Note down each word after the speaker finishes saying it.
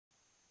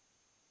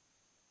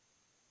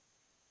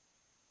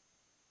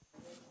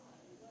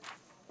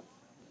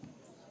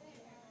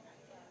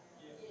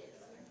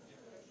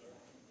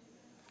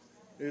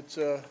It's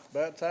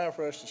about time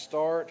for us to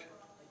start,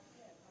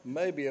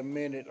 maybe a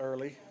minute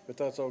early, but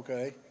that's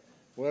okay.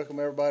 Welcome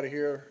everybody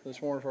here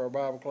this morning for our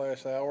Bible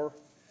class hour.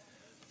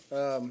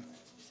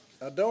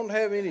 I don't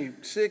have any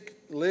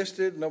sick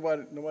listed.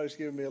 Nobody's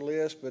given me a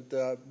list, but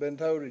I've been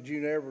told that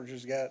June Everidge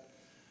has got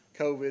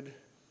COVID,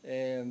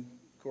 and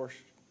of course,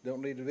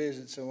 don't need to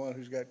visit someone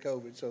who's got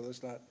COVID, so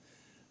let's not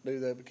do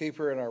that. But keep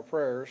her in our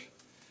prayers.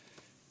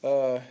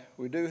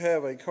 We do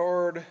have a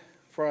card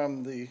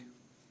from the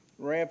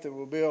ramp that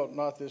we built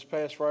not this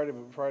past Friday,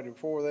 but Friday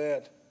before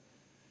that.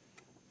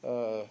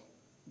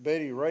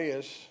 Betty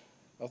Reyes,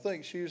 I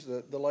think she's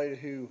the lady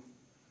who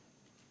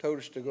told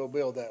us to go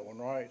build that one,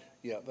 right?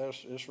 Yeah,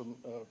 it's from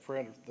a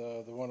friend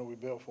of the one that we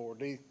built for.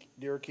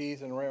 Dear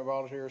Keith and ramp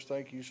volunteers,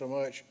 thank you so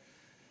much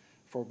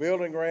for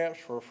building ramps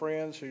for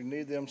friends who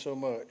need them so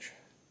much.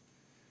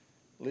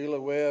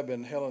 Leela Webb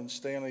and Helen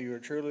Stanley, you are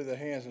truly the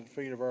hands and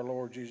feet of our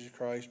Lord Jesus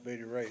Christ,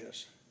 Betty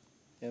Reyes.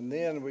 And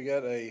then we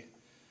got a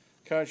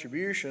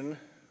contribution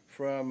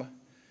from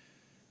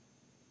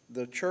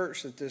the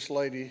church that this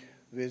lady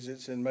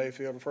visits in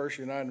Mayfield, First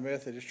United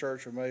Methodist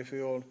Church of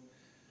Mayfield,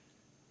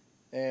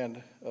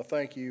 and a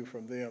thank you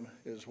from them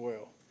as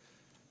well.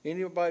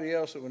 Anybody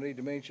else that we need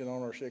to mention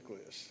on our sick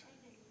list?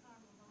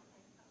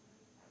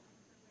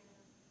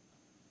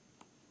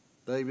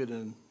 David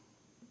and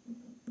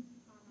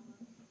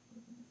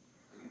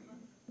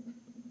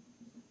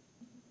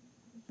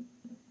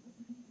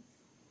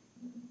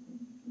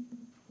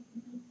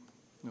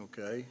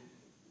okay.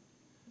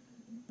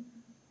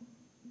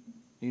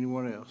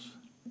 Anyone else?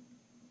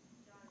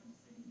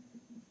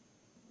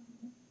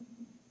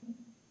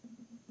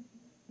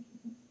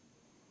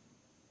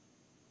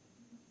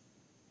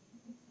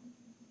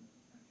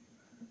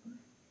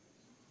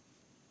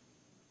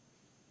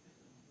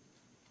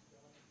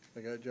 I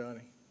got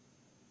Johnny.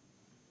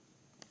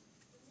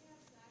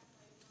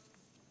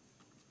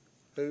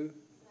 Who?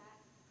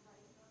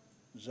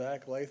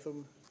 Zach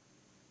Latham.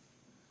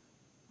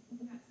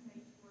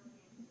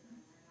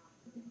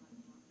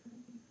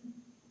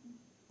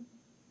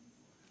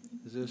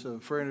 Is this a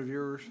friend of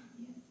yours?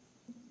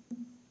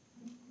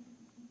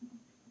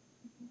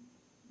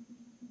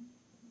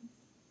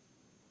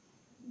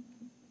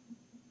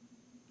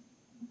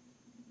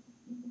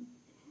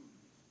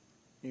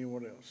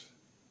 Anyone else?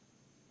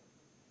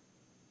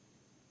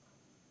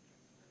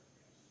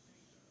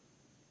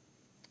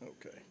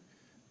 Okay.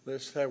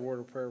 Let's have a word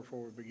of prayer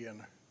before we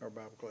begin our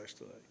Bible class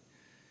today.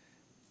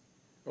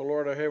 Oh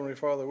Lord, our Heavenly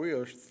Father, we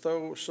are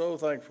so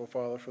thankful,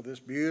 Father, for this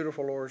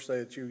beautiful Lord's Day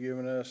that you've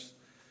given us.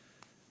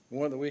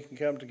 One that we can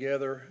come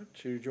together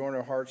to join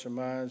our hearts and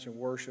minds and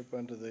worship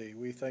unto Thee.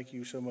 We thank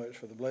you so much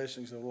for the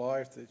blessings of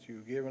life that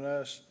you've given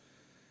us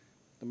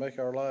to make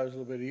our lives a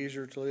little bit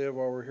easier to live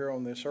while we're here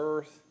on this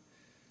earth.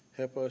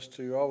 Help us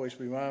to always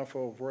be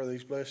mindful of where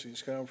these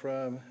blessings come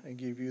from and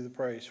give you the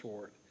praise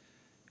for it.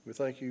 We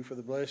thank you for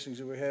the blessings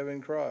that we have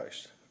in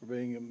Christ, for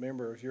being a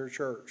member of your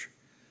church,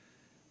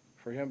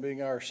 for Him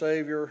being our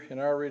Savior and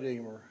our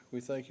Redeemer.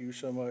 We thank you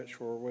so much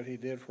for what He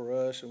did for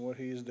us and what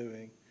He is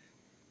doing.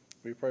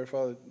 We pray,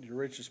 Father, your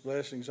richest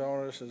blessings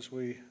on us as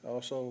we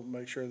also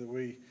make sure that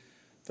we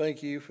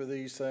thank you for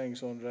these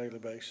things on a daily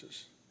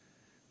basis.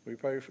 We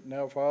pray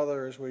now,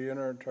 Father, as we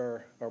enter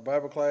into our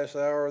Bible class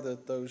hour,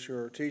 that those who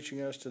are teaching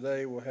us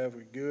today will have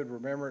a good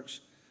remembrance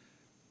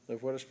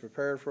of what is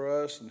prepared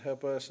for us and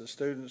help us as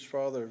students,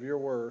 Father, of your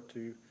word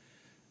to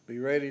be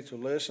ready to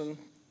listen,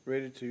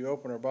 ready to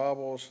open our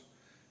Bibles,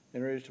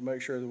 and ready to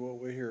make sure that what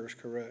we hear is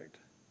correct.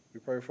 We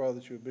pray, Father,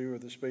 that you would be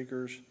with the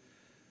speakers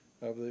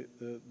of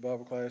the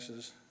Bible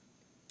classes.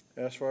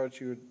 Ask, Father, that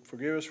you would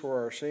forgive us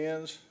for our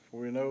sins, for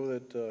we know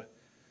that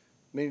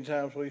many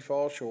times we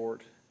fall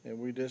short and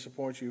we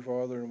disappoint you,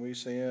 Father, and we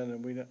sin,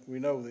 and we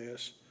know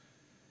this.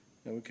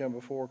 And we come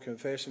before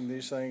confessing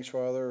these things,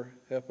 Father.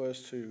 Help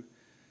us to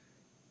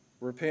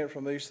repent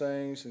from these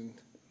things, and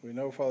we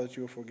know, Father, that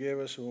you will forgive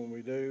us, and when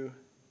we do,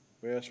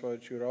 we ask, Father,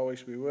 that you would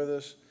always be with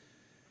us,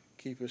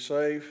 keep us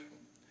safe,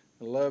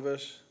 and love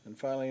us, and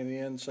finally, in the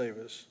end, save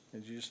us.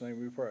 In Jesus' name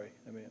we pray.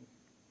 Amen.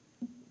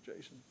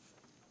 Jason.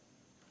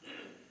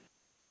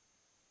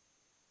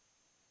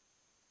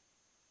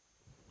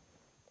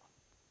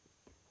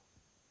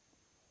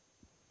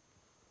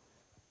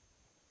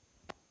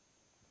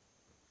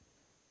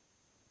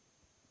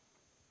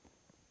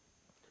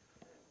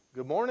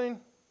 Good morning.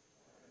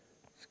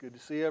 It's good to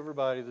see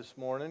everybody this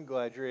morning.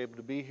 Glad you're able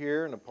to be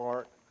here and a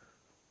part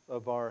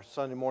of our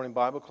Sunday morning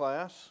Bible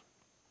class.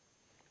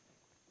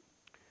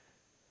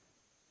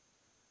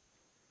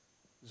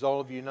 As all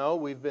of you know,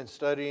 we've been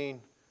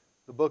studying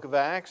the book of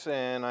Acts,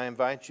 and I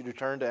invite you to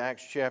turn to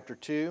Acts chapter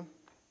 2.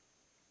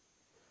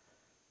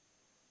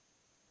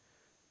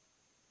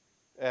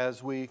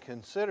 As we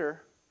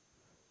consider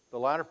the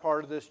latter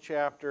part of this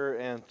chapter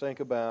and think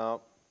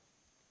about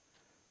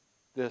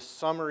this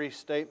summary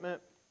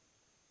statement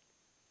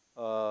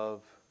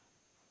of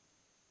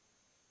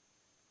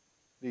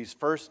these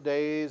first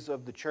days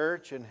of the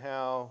church and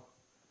how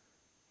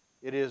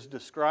it is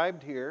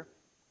described here,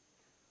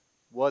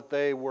 what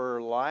they were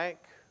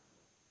like,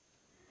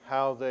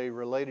 how they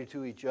related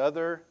to each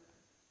other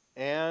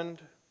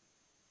and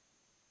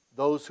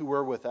those who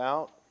were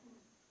without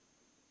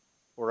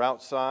or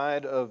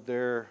outside of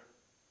their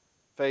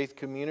faith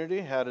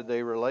community. How did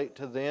they relate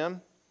to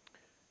them?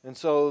 And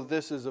so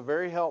this is a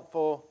very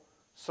helpful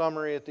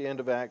summary at the end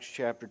of Acts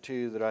chapter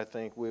 2 that I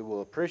think we will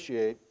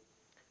appreciate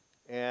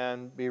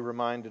and be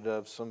reminded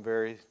of some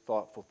very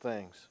thoughtful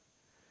things.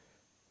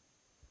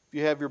 If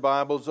you have your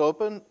Bibles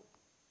open,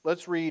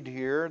 let's read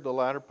here the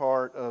latter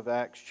part of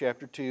Acts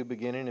chapter 2,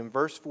 beginning in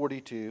verse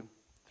 42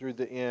 through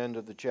the end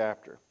of the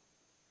chapter.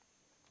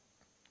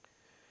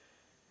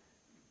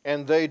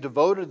 And they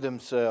devoted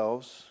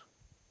themselves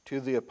to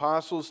the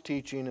apostles'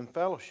 teaching and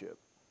fellowship,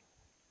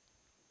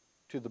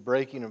 to the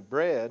breaking of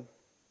bread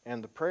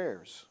and the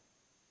prayers.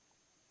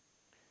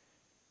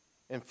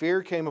 And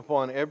fear came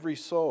upon every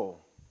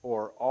soul,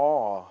 or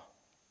awe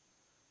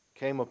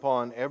came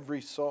upon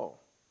every soul.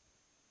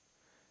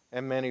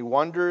 And many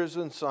wonders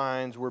and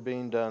signs were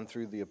being done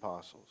through the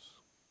apostles.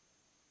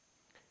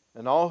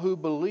 And all who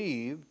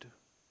believed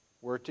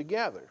were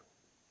together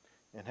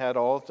and had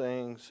all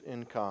things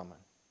in common.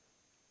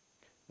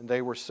 And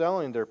they were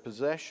selling their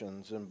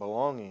possessions and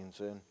belongings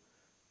and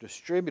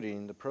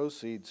distributing the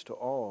proceeds to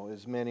all,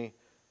 as many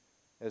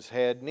as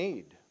had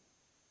need.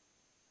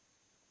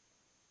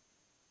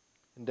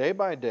 And day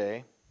by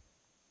day,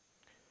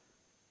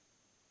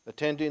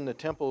 attending the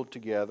temple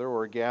together,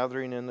 or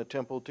gathering in the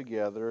temple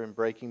together and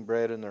breaking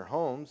bread in their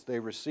homes, they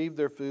received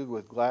their food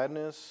with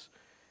gladness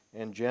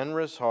and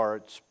generous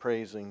hearts,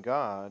 praising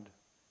God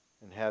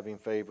and having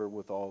favor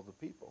with all the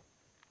people.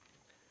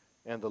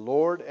 And the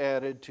Lord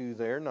added to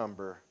their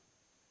number,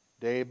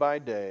 day by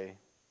day,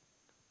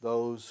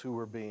 those who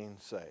were being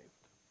saved.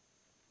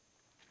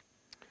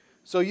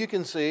 So you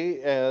can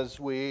see, as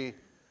we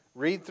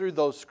read through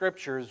those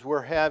scriptures,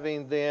 we're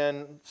having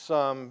then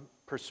some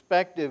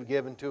perspective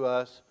given to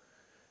us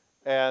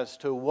as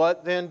to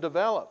what then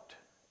developed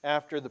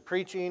after the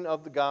preaching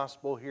of the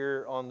gospel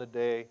here on the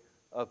day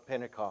of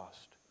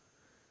Pentecost.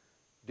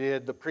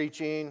 Did the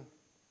preaching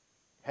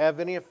have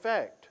any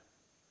effect?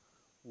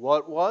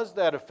 What was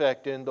that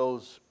effect in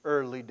those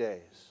early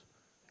days?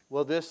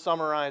 Well, this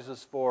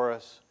summarizes for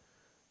us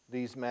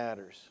these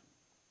matters.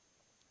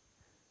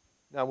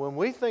 Now, when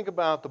we think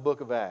about the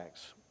book of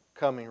Acts,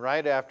 coming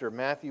right after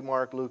Matthew,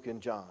 Mark, Luke, and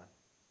John,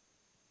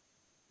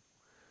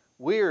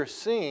 we are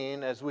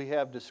seeing, as we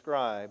have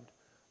described,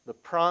 the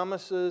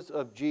promises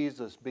of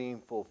Jesus being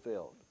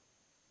fulfilled.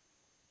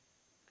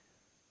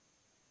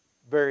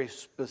 Very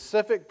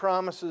specific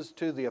promises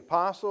to the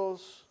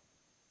apostles,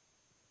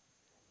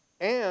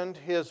 and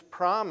His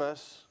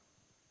promise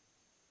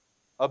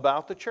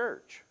about the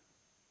church.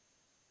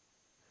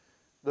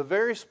 The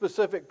very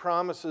specific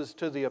promises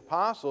to the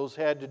apostles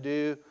had to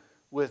do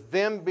with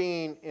them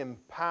being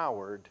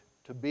empowered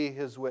to be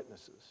His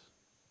witnesses.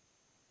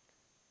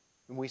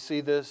 And we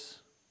see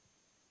this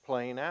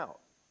playing out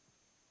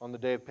on the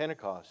day of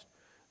Pentecost.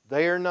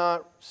 They are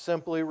not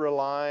simply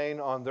relying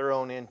on their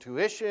own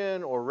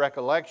intuition or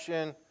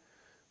recollection,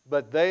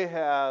 but they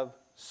have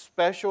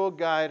special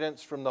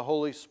guidance from the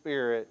Holy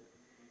Spirit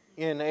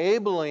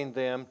enabling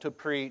them to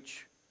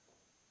preach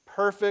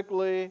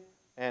perfectly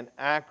and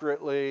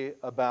accurately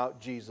about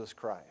Jesus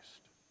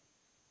Christ.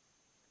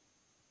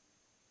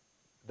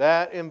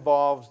 That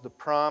involves the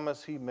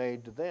promise He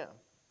made to them.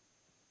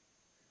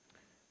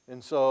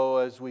 And so,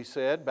 as we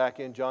said back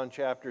in John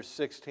chapter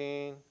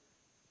 16,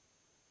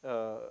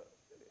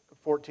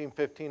 14,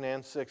 15,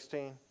 and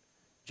 16,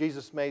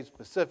 Jesus made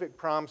specific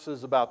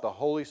promises about the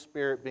Holy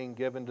Spirit being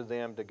given to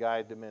them to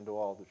guide them into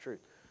all the truth.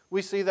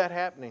 We see that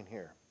happening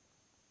here.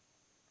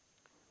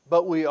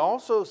 But we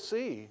also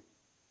see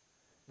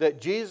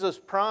that Jesus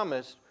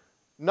promised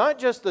not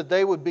just that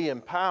they would be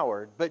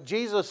empowered, but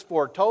Jesus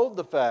foretold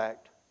the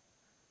fact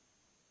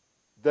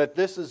that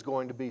this is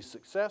going to be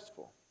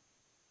successful.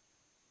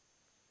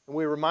 And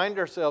we remind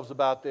ourselves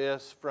about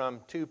this from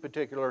two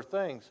particular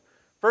things.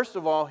 First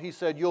of all, He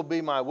said, "You'll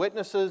be my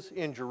witnesses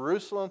in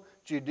Jerusalem,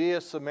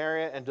 Judea,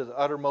 Samaria, and to the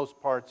uttermost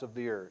parts of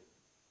the earth."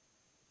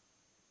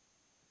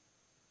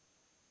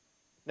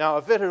 Now,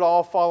 if it had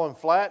all fallen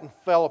flat and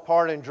fell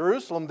apart in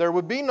Jerusalem, there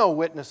would be no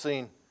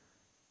witnessing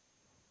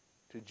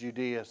to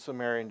Judea,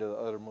 Samaria, and to the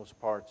uttermost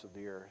parts of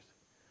the earth.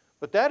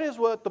 But that is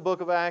what the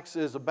book of Acts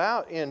is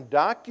about, in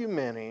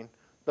documenting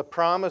the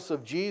promise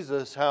of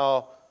Jesus,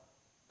 how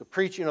the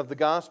preaching of the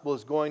gospel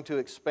is going to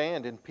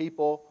expand, and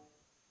people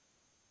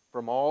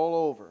from all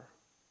over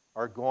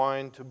are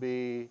going to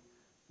be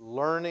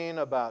learning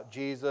about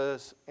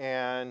Jesus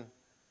and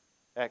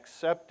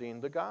accepting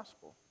the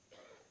gospel.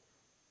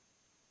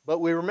 But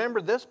we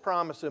remember this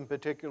promise in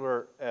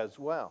particular as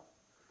well.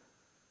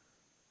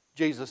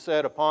 Jesus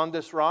said, "Upon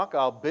this rock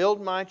I'll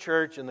build my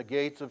church, and the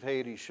gates of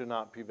Hades shall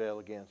not prevail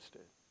against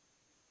it."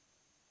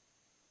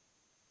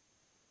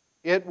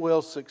 It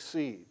will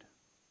succeed.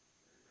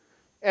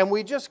 And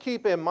we just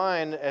keep in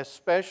mind,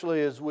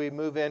 especially as we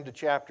move into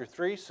chapter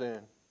 3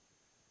 soon,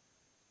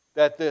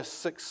 that this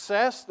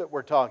success that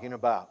we're talking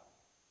about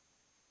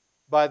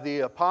by the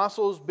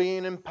apostles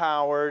being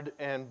empowered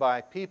and by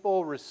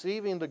people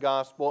receiving the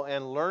gospel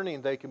and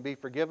learning they can be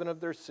forgiven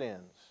of their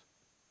sins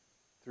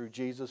through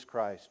Jesus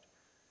Christ.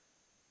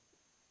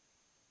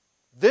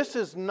 This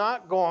is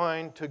not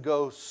going to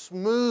go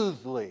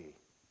smoothly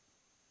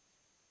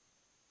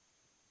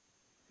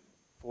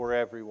for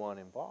everyone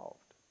involved.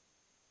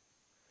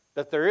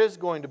 That there is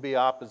going to be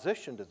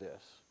opposition to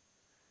this.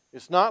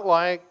 It's not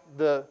like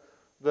the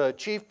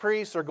chief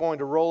priests are going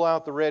to roll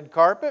out the red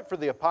carpet for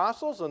the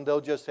apostles and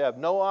they'll just have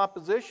no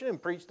opposition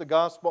and preach the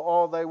gospel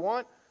all they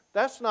want.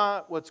 That's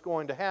not what's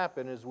going to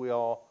happen, as we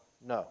all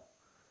know.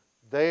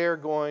 They are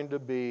going to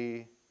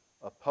be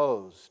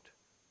opposed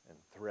and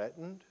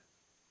threatened.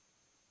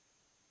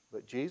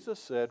 But Jesus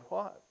said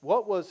what?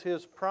 What was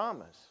His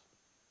promise?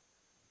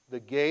 The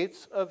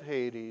gates of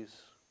Hades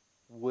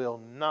will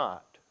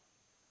not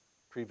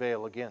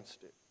prevail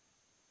against it.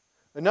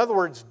 In other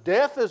words,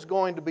 death is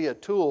going to be a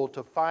tool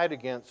to fight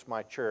against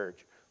my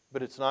church,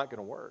 but it's not going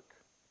to work.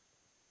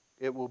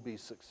 It will be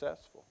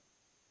successful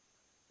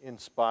in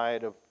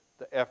spite of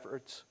the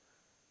efforts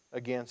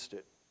against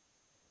it.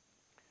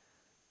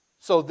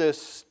 So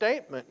this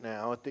statement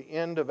now at the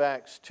end of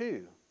Acts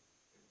 2,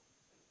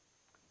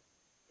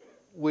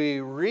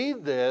 we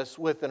read this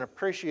with an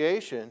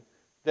appreciation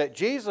that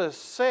Jesus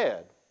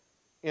said,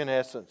 in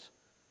essence,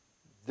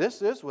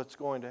 this is what's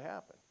going to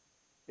happen.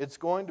 It's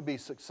going to be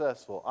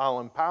successful. I'll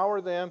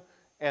empower them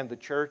and the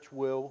church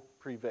will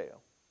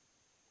prevail.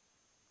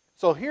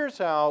 So here's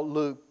how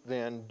Luke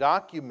then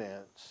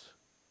documents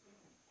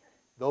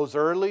those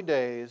early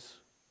days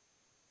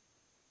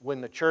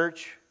when the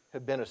church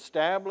had been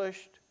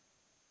established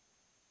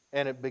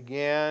and it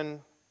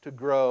began to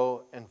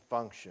grow and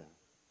function.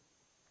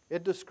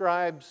 It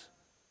describes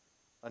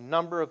a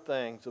number of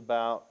things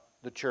about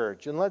the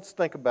church. And let's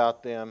think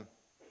about them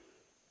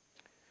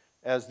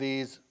as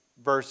these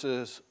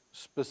verses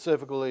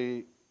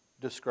specifically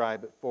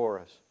describe it for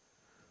us.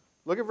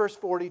 Look at verse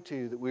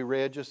 42 that we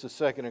read just a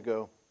second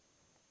ago.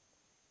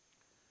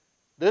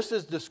 This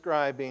is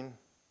describing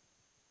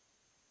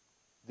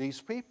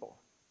these people.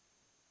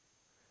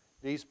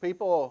 These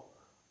people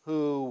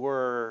who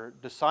were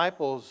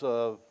disciples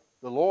of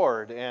the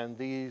Lord and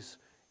these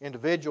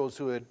individuals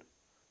who had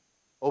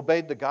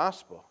obeyed the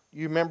gospel.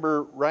 You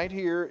remember right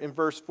here in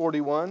verse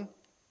 41?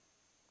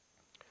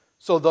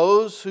 So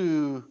those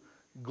who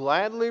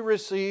gladly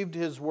received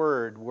His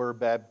word were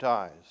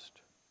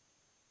baptized.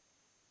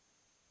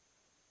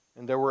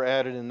 And there were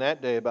added in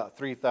that day about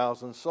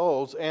 3,000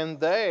 souls. And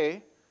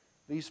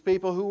these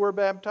people who were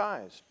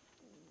baptized,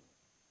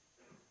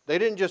 they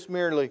didn't just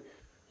merely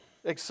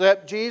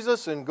accept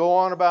Jesus and go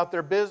on about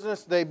their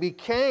business. They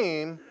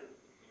became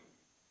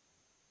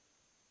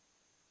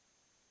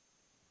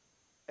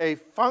a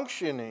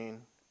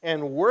functioning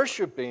and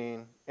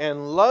worshiping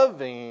and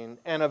loving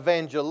and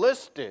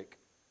evangelistic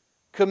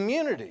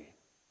community.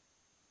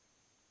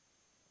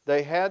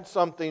 They had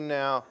something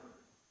now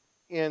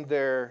in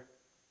their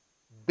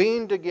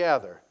being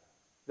together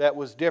that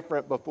was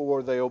different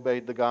before they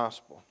obeyed the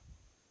gospel.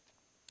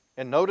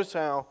 And notice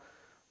how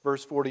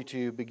verse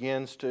 42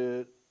 begins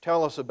to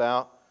tell us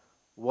about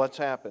what's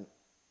happened.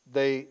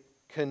 They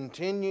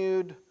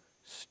continued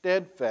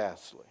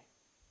steadfastly,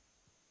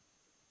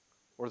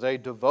 or they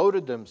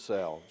devoted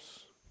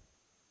themselves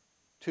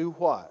to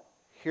what?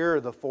 Here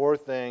are the four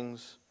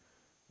things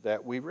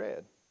that we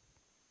read.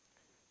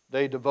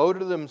 They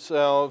devoted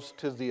themselves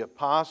to the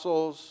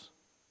apostles'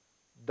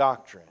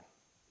 doctrine,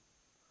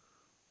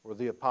 or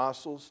the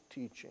apostles'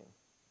 teaching.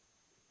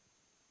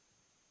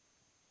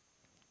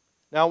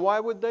 Now,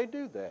 why would they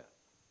do that?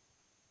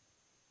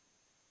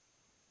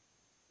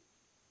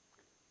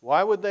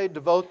 Why would they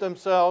devote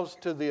themselves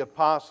to the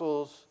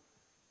apostles'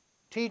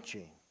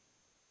 teaching?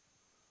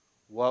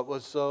 What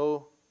was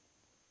so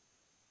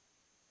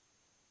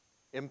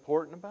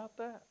important about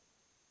that?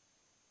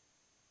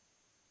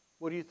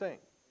 What do you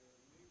think?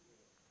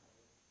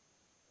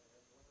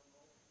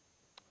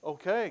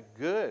 Okay,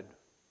 good.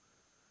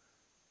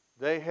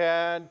 They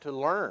had to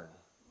learn.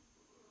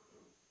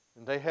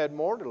 And they had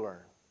more to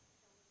learn.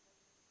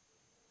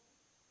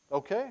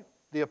 Okay,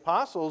 the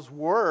apostles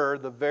were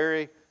the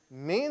very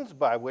means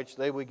by which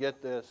they would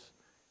get this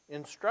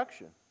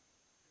instruction.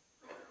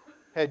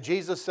 Had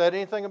Jesus said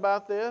anything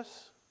about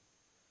this?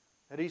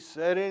 Had He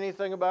said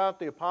anything about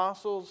the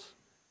apostles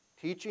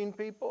teaching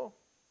people?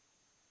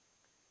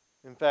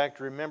 In fact,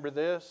 remember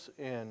this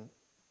in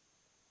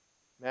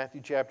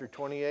Matthew chapter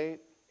 28,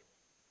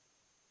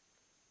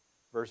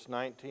 verse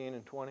 19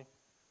 and 20.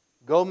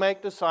 Go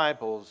make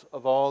disciples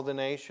of all the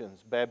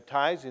nations,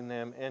 baptizing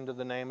them into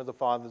the name of the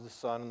Father, the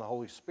Son, and the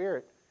Holy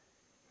Spirit.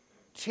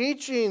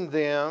 Teaching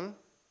them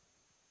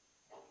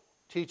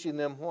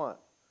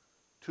what?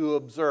 To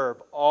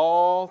observe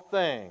all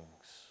things.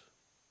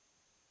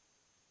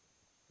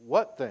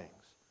 What things?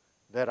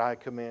 That I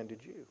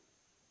commanded you.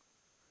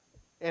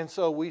 And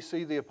so we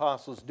see the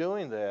apostles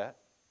doing that,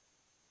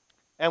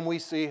 and we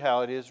see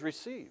how it is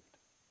received.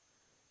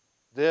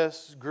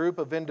 This group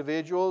of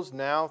individuals,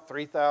 now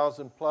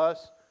 3,000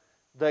 plus,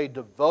 they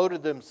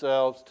devoted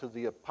themselves to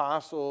the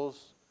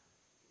apostles'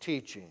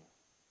 teaching.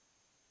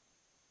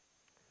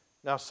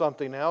 Now,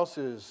 something else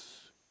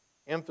is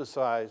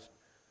emphasized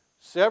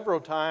several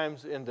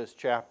times in this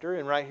chapter,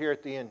 and right here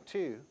at the end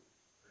too,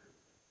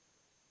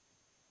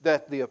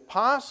 that the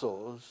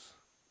apostles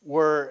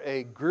were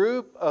a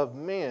group of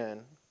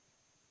men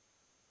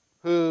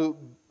who,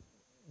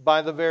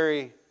 by the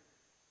very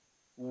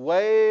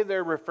way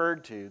they're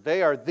referred to,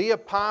 they are the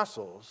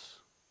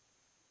apostles.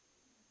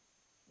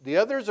 The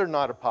others are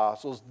not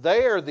apostles.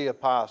 They are the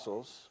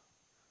apostles,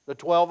 the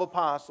 12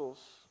 apostles.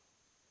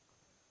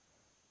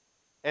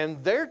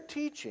 And their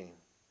teaching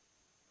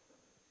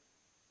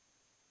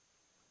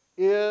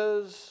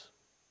is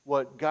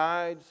what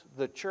guides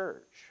the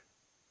church.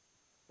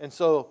 And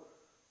so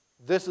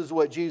this is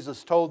what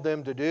Jesus told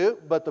them to do,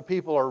 but the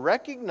people are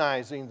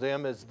recognizing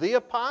them as the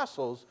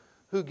apostles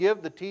who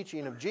give the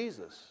teaching of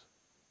Jesus.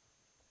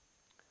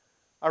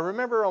 I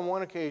remember on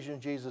one occasion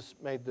Jesus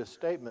made this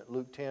statement,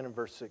 Luke 10 and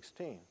verse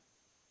 16.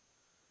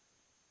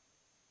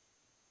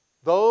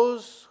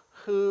 Those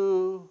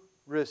who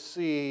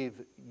receive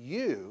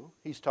you,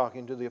 he's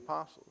talking to the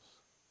apostles,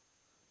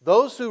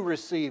 those who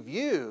receive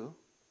you,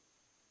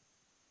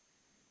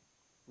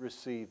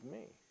 receive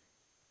me.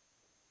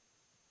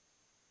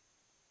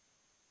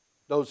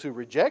 Those who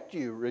reject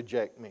you,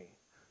 reject me.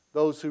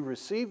 Those who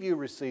receive you,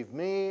 receive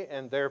me,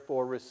 and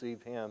therefore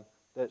receive him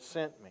that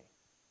sent me.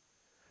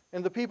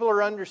 And the people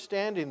are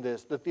understanding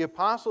this, that the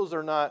apostles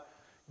are not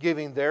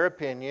giving their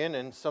opinion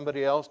and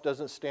somebody else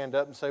doesn't stand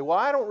up and say, well,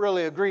 I don't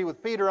really agree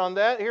with Peter on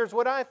that. Here's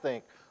what I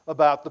think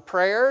about the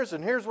prayers,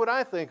 and here's what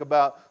I think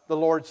about the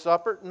Lord's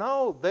Supper.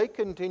 No, they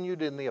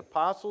continued in the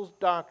apostles'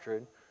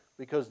 doctrine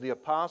because the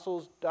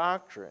apostles'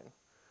 doctrine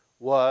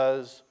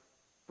was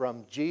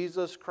from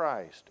Jesus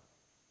Christ,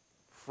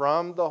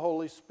 from the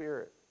Holy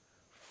Spirit,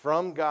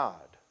 from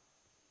God.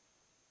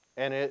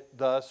 And it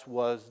thus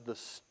was the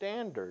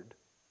standard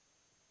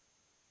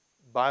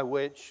by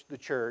which the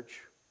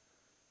church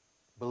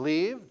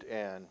believed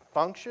and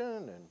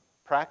functioned and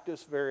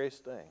practiced various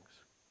things.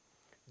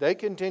 They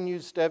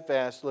continued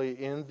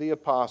steadfastly in the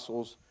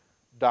apostles'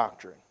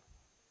 doctrine.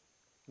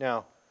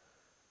 Now,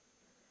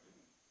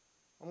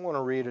 I'm going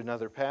to read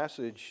another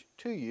passage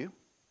to you.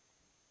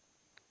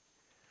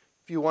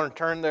 If you want to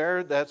turn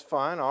there, that's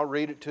fine. I'll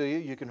read it to you.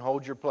 You can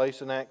hold your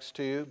place in Acts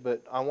 2.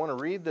 But I want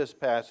to read this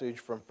passage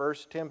from 1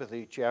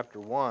 Timothy chapter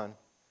 1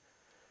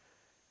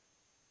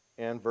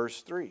 and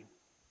verse 3.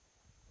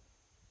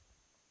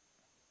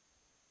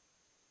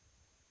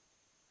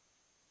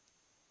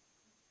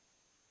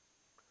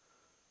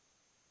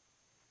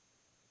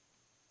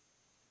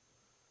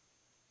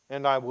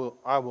 And I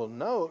will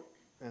note,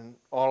 and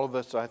all of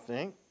us, I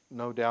think,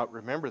 no doubt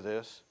remember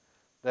this,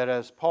 that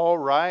as Paul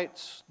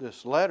writes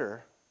this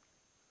letter,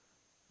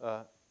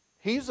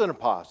 he's an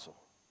apostle,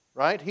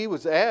 right? He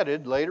was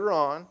added later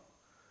on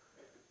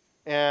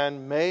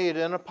and made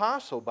an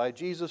apostle by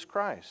Jesus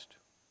Christ.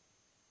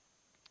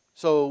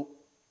 So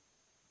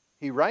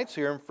he writes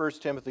here in 1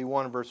 Timothy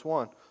 1 verse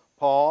 1,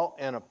 Paul,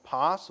 an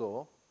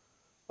apostle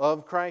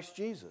of Christ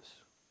Jesus.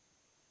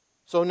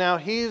 So now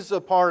he's a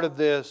part of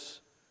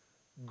this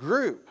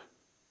group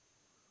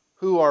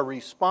who are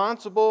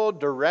responsible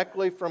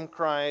directly from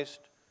Christ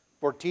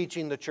for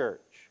teaching the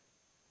church.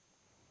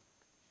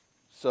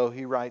 So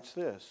he writes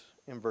this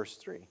in verse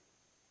 3.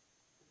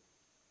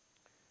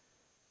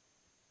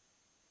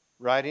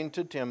 Writing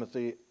to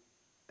Timothy,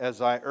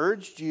 as I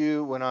urged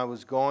you when I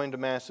was going to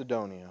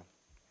Macedonia,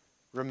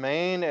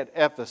 remain at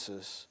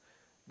Ephesus,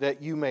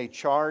 that you may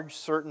charge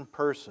certain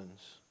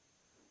persons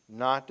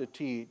not to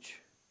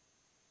teach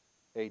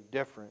a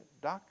different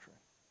doctrine.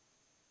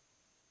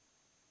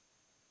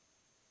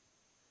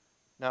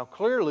 Now,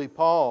 clearly,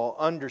 Paul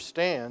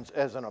understands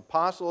as an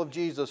apostle of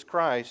Jesus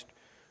Christ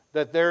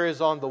that there is,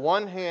 on the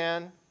one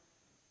hand,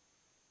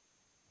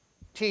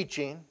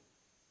 teaching,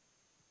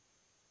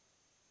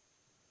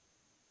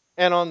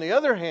 and on the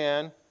other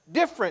hand,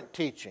 different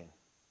teaching.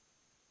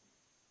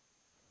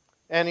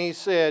 And he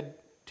said,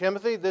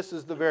 Timothy, this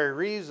is the very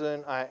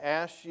reason I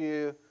asked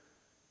you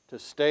to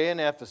stay in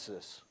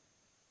Ephesus.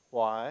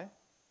 Why?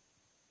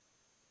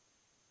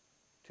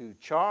 To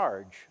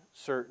charge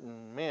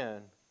certain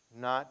men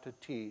not to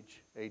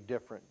teach a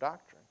different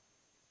doctrine.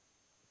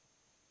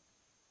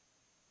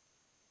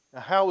 Now,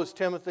 how was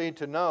Timothy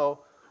to know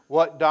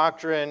what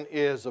doctrine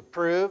is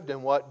approved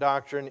and what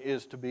doctrine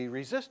is to be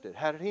resisted?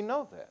 How did he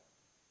know that?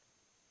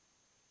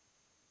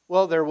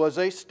 Well, there was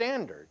a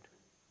standard,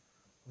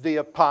 the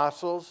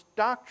apostles'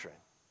 doctrine.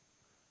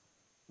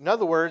 In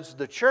other words,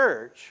 the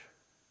church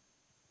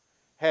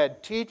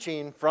had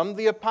teaching from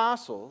the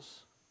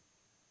apostles,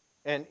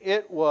 and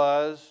it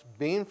was,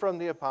 being from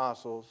the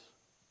apostles,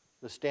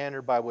 the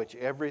standard by which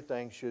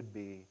everything should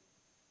be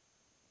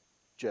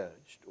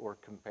judged or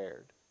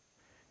compared.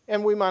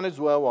 And we might as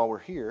well, while we're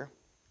here,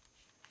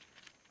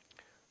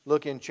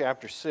 look in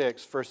chapter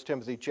 6, 1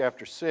 Timothy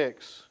chapter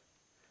 6,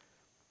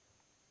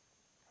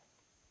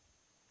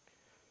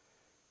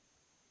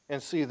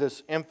 and see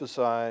this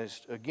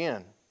emphasized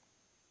again.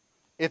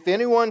 If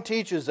anyone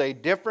teaches a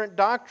different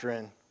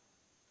doctrine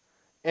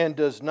and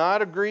does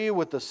not agree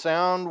with the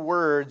sound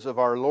words of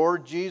our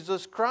Lord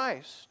Jesus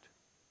Christ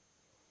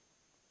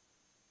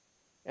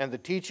and the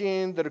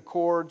teaching that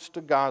accords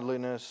to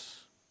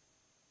godliness,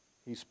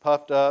 he's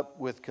puffed up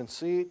with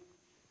conceit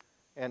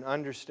and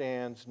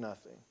understands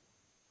nothing.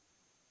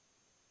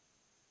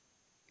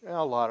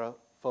 Now, a lot of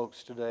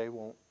folks today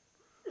won't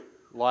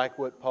like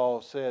what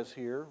Paul says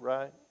here,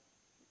 right?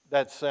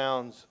 That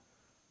sounds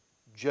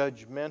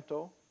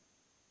judgmental.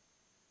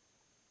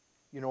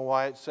 You know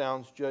why it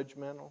sounds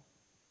judgmental?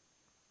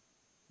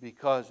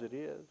 Because it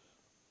is.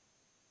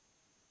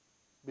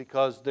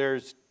 Because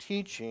there's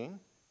teaching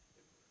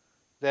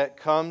that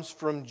comes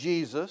from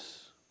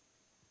Jesus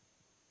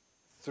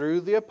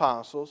through the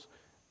apostles,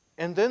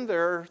 and then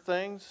there are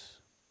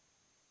things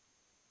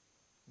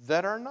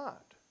that are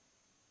not.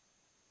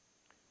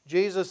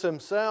 Jesus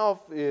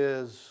himself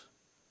is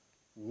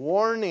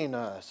warning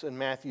us in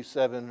Matthew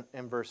 7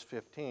 and verse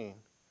 15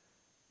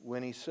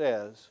 when he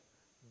says,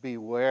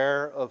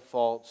 beware of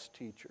false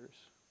teachers.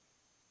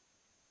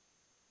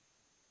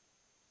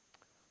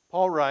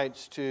 Paul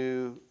writes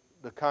to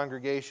the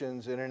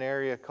congregations in an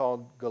area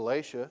called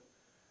Galatia.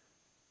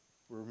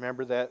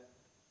 Remember that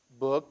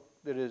book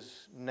that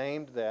is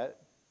named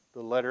that,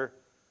 the letter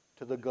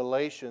to the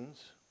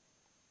Galatians.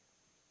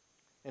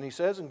 And he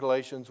says in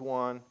Galatians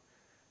 1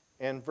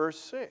 and verse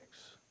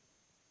 6,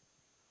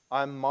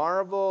 I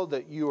marvel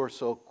that you are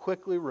so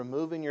quickly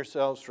removing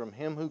yourselves from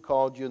him who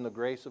called you in the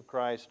grace of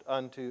Christ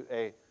unto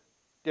a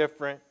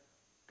different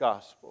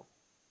gospel.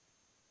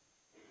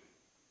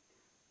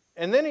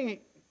 And then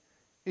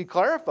he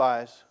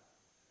clarifies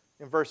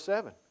in verse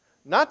 7.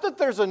 Not that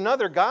there's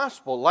another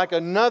gospel, like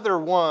another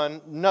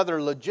one,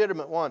 another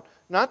legitimate one.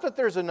 Not that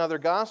there's another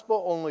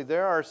gospel, only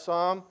there are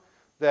some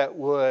that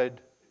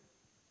would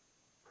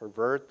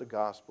pervert the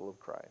gospel of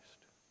Christ.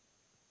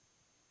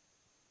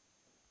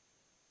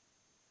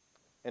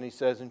 And he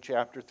says in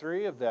chapter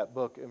 3 of that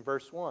book in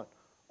verse 1,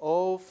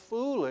 O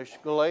foolish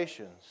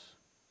Galatians,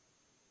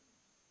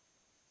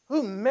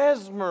 who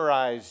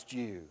mesmerized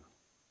you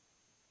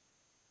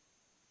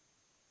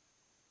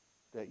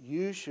that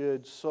you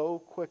should so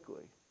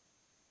quickly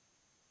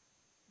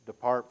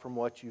depart from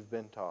what you've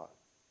been taught.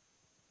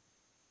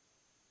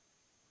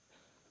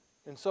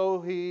 And so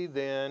he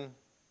then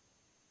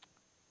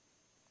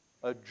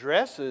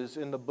addresses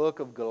in the book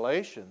of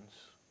Galatians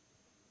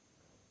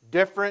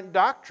different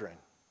doctrine,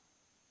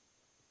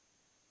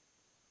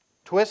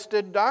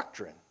 twisted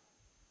doctrine.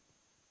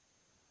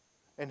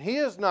 And he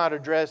is not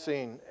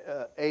addressing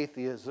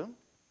atheism.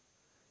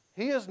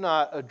 He is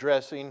not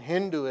addressing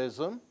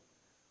Hinduism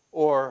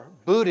or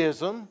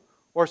Buddhism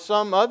or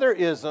some other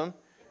ism.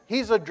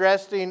 He's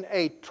addressing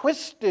a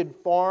twisted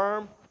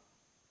form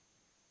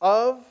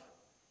of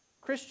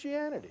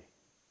Christianity,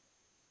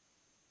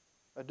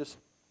 a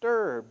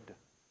disturbed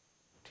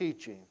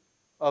teaching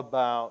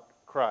about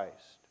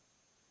Christ.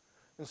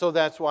 And so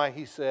that's why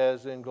he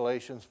says in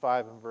Galatians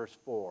 5 and verse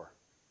 4,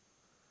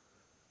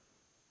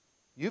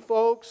 you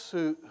folks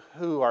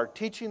who are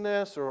teaching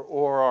this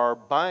or are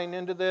buying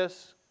into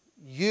this,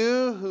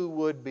 you who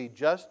would be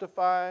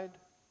justified,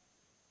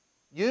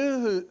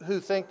 you who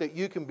think that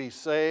you can be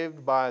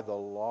saved by the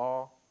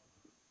law,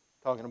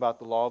 talking about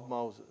the law of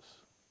Moses,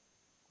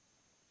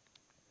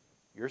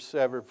 you're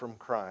severed from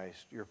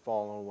Christ, you're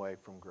fallen away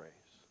from grace.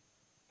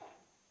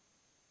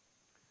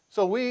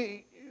 So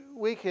we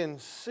can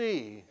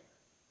see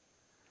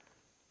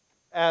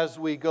as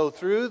we go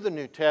through the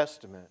New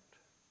Testament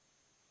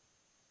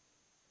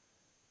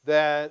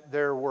that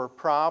there were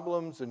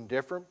problems in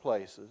different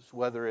places,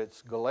 whether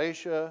it's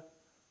Galatia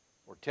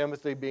or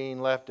Timothy being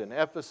left in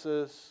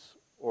Ephesus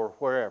or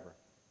wherever.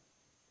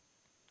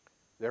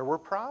 There were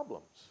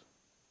problems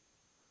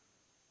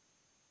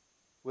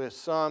with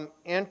some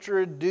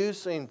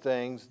introducing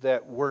things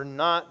that were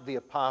not the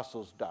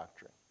apostles'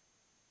 doctrine.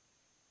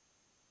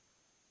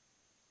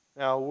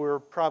 Now, we're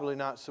probably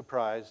not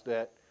surprised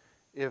that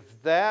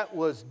if that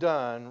was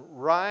done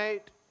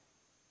right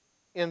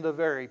in the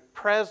very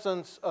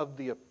presence of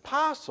the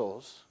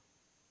apostles,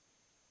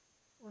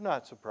 we're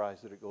not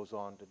surprised that it goes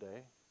on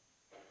today.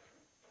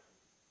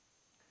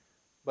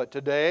 But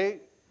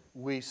today,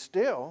 we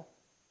still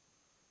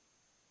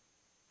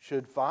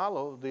should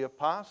follow the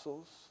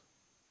apostles'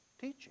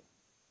 teaching.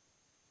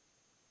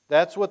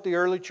 That's what the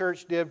early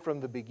church did from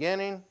the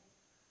beginning,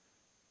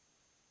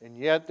 and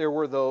yet there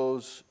were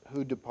those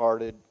who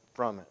departed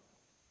from it.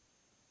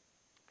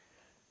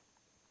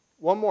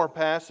 One more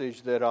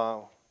passage that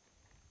I'll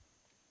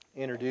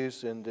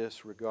introduce in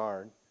this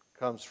regard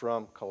comes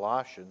from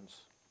Colossians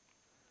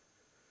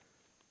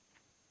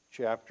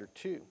chapter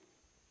 2.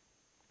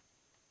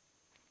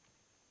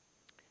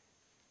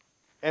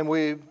 And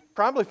we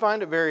probably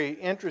find it very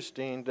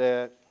interesting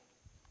that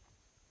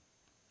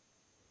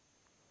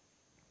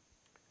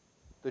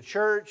the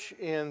church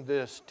in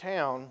this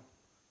town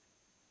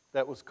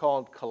that was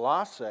called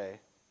Colossae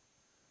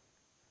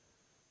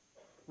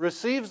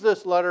receives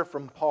this letter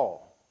from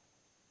Paul.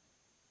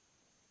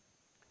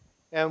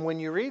 And when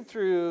you read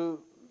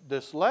through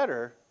this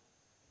letter,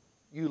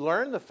 you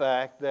learn the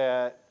fact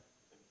that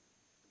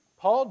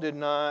Paul did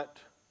not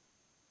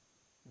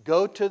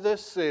go to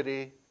this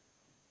city,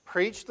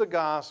 preach the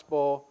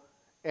gospel,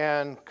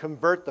 and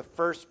convert the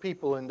first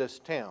people in this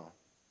town.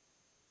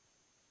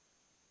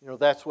 You know,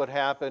 that's what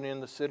happened in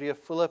the city of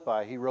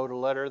Philippi. He wrote a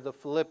letter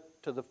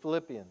to the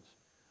Philippians.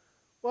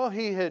 Well,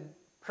 he had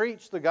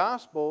preached the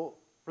gospel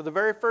for the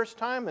very first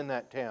time in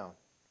that town.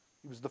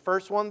 He was the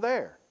first one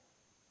there.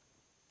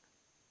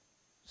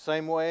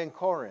 Same way in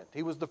Corinth.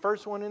 He was the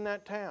first one in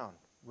that town.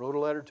 Wrote a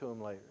letter to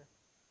him later.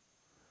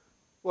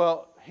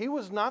 Well, he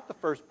was not the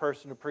first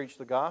person to preach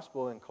the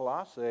gospel in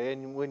Colossae.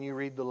 And when you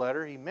read the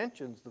letter, he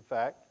mentions the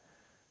fact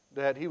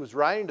that he was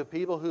writing to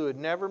people who had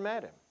never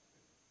met him.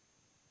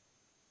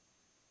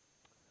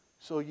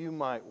 So you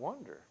might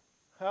wonder,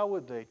 how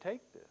would they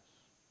take this?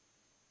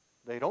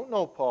 They don't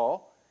know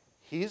Paul.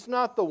 He's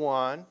not the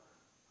one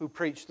who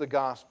preached the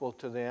gospel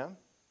to them.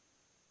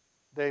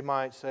 They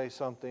might say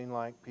something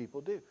like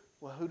people do.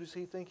 Well, who does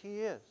he think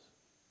he is?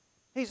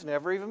 He's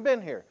never even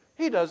been here.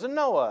 He doesn't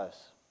know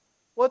us.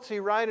 What's he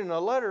writing a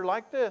letter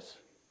like this?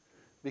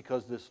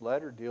 Because this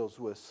letter deals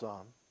with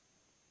some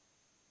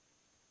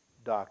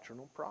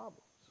doctrinal problems.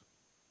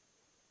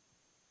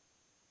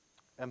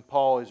 And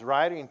Paul is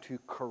writing to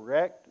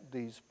correct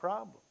these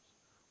problems.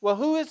 Well,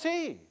 who is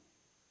he?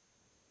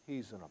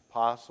 He's an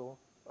apostle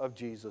of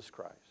Jesus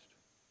Christ.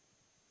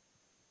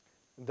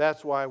 And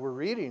that's why we're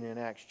reading in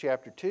Acts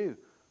chapter 2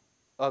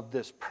 of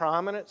this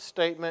prominent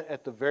statement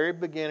at the very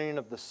beginning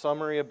of the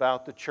summary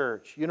about the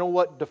church. You know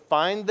what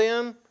defined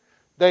them?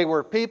 They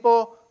were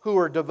people who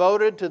were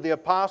devoted to the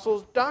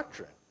apostles'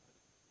 doctrine.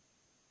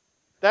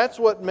 That's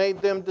what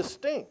made them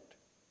distinct.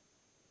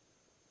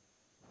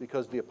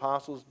 Because the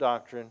apostles'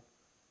 doctrine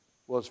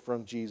was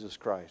from Jesus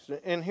Christ.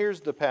 And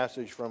here's the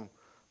passage from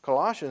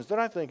Colossians that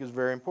I think is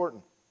very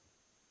important.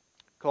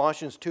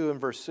 Colossians 2 and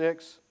verse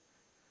 6.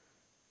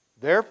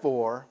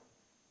 Therefore,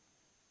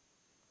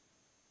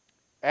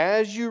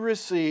 as you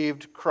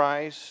received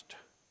Christ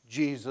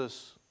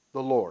Jesus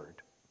the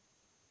Lord,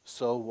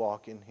 so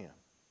walk in Him.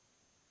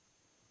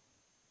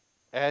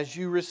 As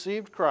you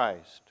received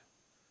Christ,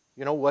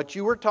 you know, what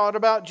you were taught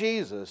about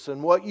Jesus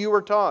and what you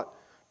were taught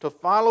to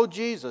follow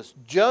Jesus,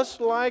 just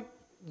like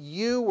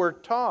you were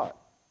taught,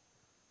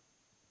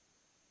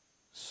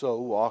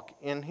 so walk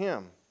in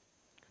Him.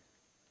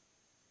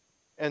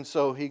 And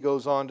so he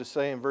goes on to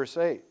say in verse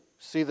 8,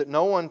 see that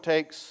no one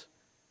takes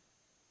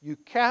you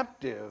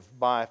captive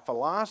by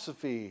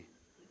philosophy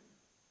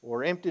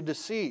or empty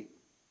deceit,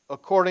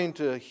 according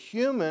to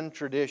human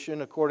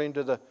tradition, according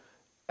to the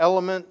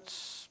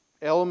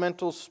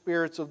elemental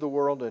spirits of the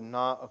world, and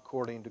not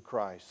according to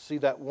Christ. See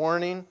that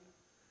warning?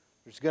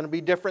 There's going to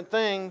be different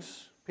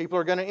things. People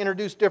are going to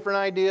introduce different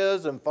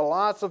ideas and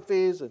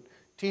philosophies and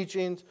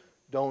teachings.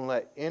 Don't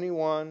let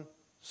anyone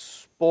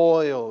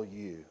spoil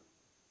you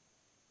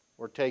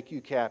or take you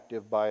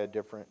captive by a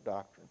different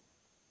doctrine.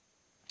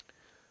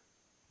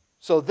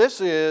 So this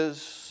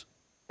is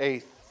a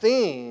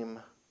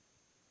theme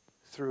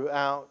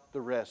throughout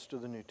the rest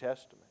of the New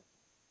Testament.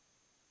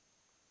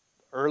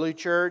 The early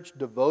church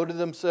devoted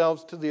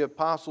themselves to the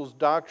apostles'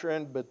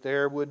 doctrine, but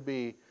there would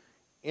be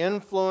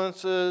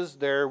influences,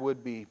 there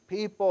would be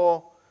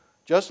people.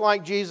 Just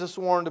like Jesus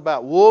warned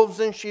about wolves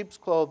in sheep's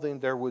clothing,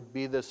 there would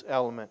be this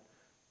element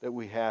that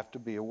we have to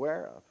be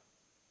aware of.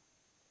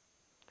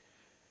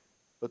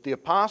 But the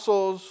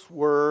apostles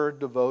were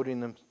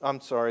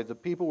the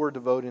people were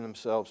devoting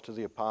themselves to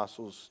the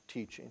apostles'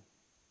 teaching.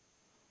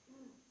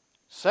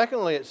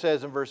 Secondly, it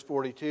says in verse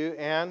 42,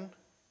 and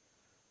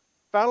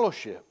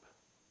fellowship.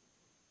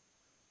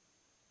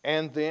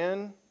 And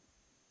then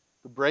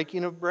the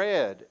breaking of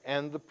bread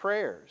and the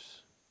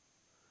prayers.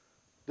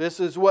 This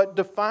is what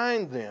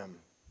defined them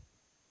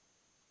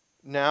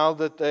now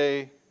that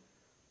they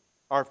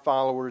are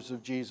followers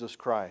of Jesus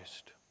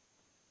Christ.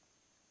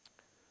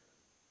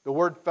 The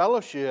word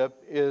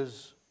fellowship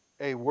is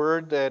a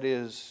word that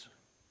is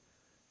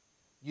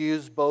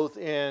used both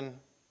in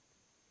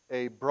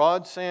a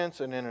broad sense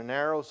and in a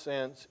narrow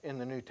sense in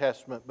the New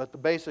Testament. But the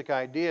basic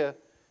idea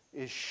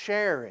is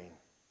sharing.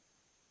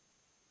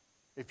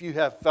 If you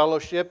have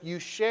fellowship, you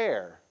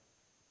share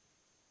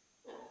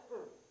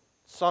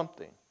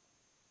something.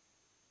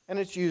 And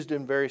it's used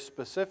in very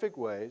specific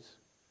ways,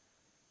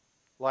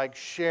 like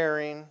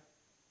sharing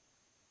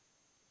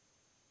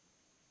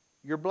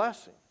your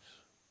blessings.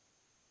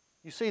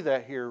 You see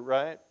that here,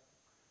 right?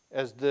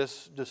 As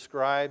this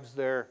describes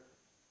their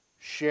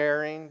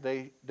sharing,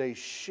 they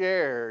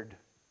shared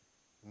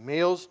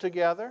meals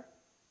together.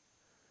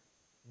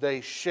 They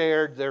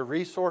shared their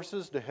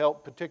resources to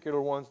help particular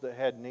ones that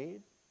had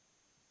need.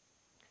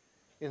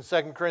 In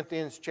 2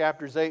 Corinthians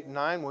chapters 8 and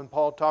 9, when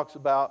Paul talks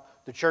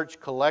about the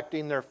church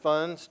collecting their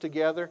funds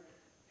together,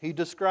 he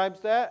describes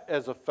that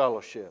as a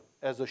fellowship,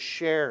 as a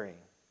sharing.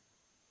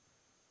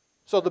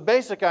 So the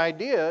basic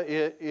idea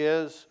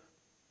is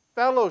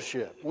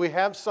fellowship. We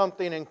have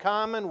something in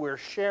common. We're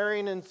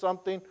sharing in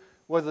something,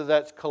 whether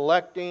that's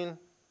collecting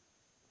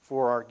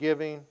for our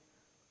giving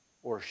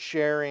or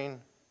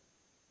sharing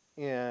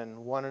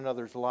in one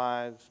another's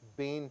lives,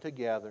 being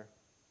together.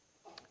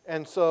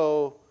 And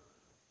so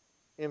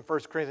in 1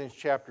 Corinthians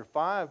chapter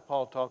 5,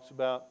 Paul talks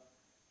about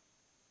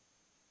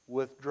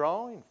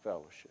withdrawing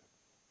fellowship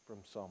from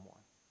someone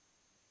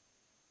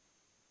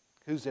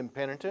who's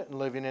impenitent and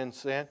living in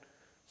sin.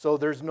 So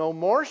there's no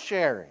more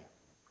sharing.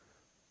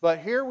 But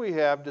here we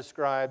have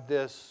described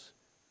this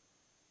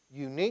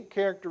unique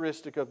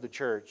characteristic of the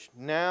church.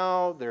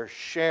 Now they're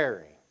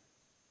sharing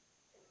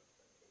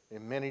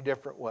in many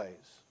different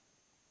ways.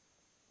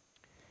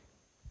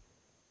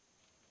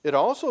 It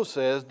also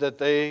says that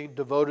they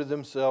devoted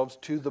themselves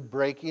to the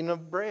breaking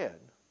of bread.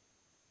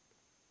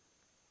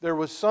 There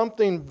was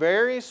something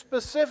very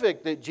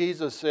specific that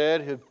Jesus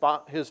said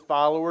his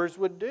followers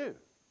would do.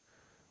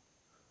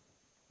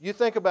 You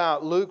think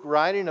about Luke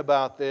writing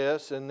about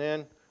this, and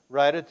then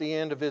right at the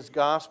end of his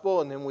gospel,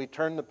 and then we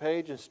turn the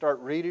page and start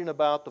reading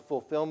about the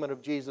fulfillment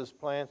of Jesus'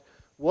 plans.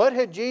 What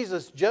had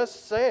Jesus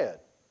just said?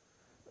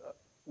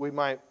 We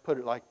might put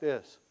it like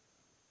this.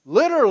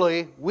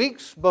 Literally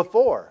weeks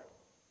before.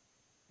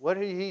 What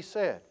had he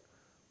said?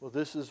 Well,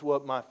 this is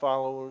what my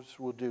followers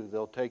will do.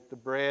 They'll take the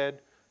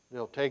bread,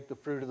 they'll take the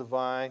fruit of the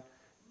vine,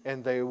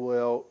 and they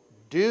will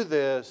do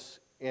this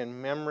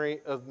in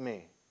memory of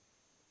me.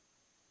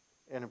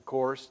 And of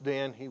course,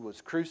 then he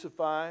was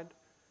crucified,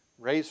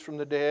 raised from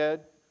the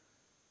dead,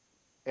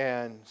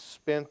 and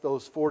spent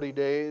those 40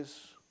 days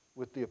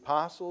with the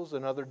apostles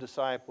and other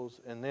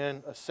disciples, and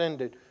then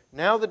ascended.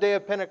 Now the day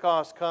of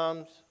Pentecost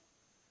comes,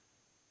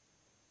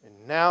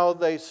 and now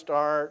they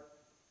start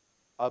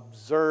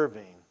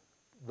observing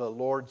the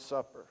Lord's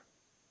Supper.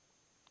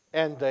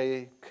 And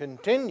they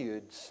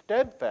continued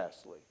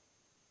steadfastly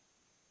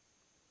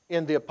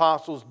in the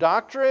apostles'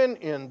 doctrine,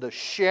 in the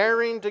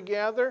sharing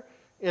together,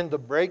 in the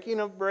breaking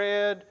of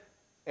bread,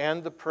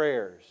 and the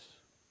prayers.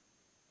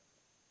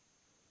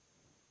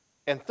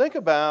 And think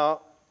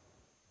about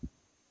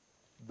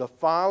the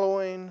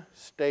following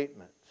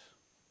statements.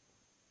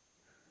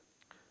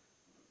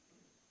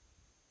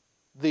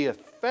 The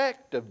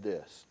effect of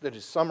this that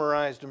is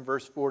summarized in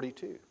verse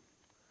 42.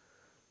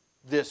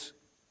 This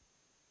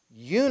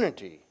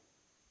unity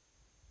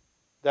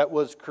that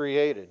was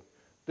created.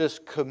 This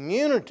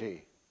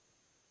community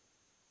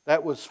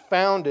that was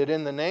founded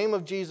in the name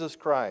of Jesus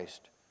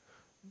Christ.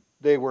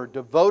 They were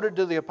devoted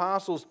to the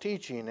apostles'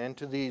 teaching and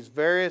to these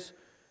various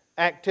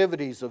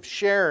activities of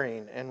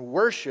sharing and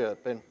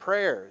worship and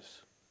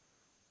prayers.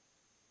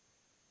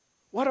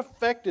 What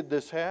effect did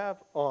this have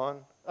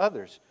on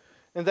others?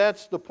 And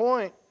that's the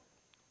point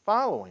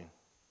following.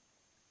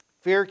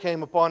 Fear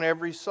came upon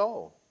every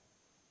soul.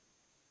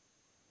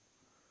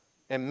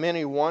 And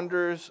many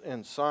wonders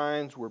and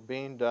signs were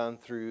being done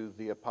through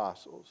the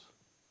apostles.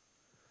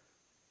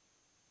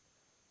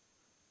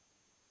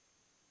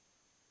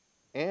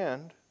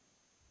 And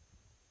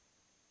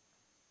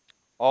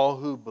all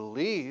who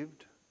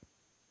believed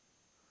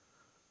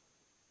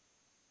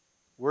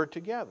were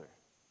together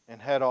and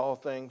had all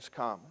things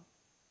common.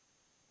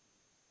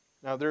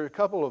 Now, there are a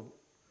couple of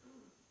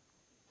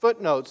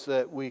footnotes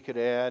that we could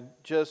add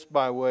just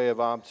by way of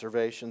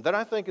observation that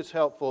I think is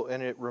helpful,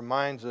 and it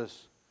reminds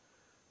us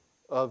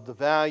of the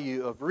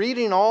value of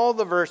reading all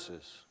the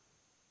verses.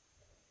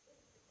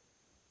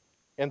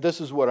 And this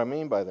is what I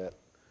mean by that.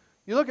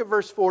 You look at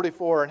verse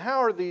 44, and how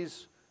are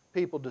these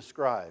people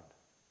described?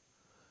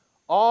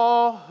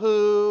 All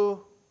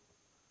who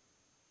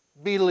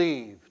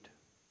believed.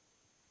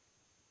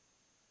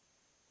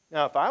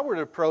 Now, if I were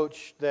to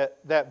approach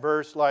that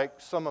verse like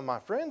some of my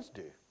friends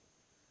do,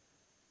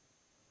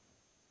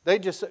 they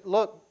just said,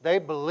 look, they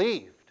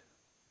believed.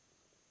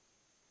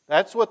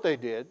 That's what they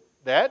did.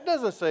 That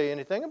doesn't say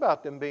anything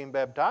about them being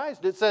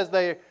baptized. It says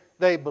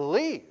they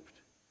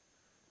believed.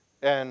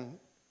 And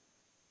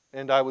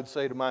I would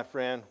say to my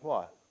friend,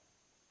 what?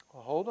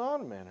 Well, hold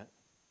on a minute.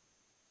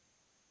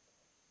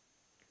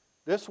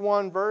 This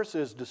one verse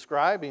is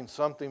describing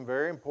something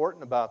very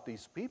important about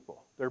these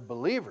people. They're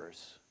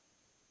believers.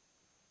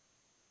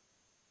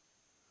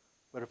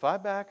 But if I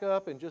back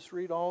up and just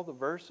read all the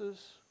verses,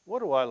 what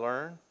do I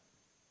learn?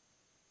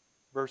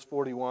 Verse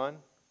 41.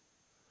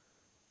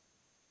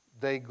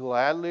 They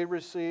gladly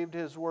received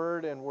His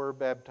word and were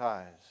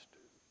baptized.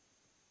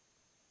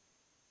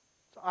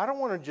 So I don't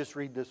want to just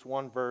read this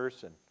one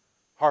verse and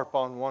harp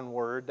on one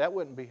word. That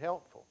wouldn't be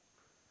helpful.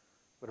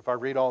 But if I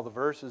read all the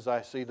verses,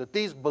 I see that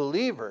these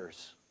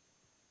believers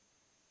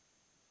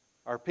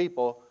are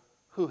people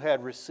who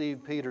had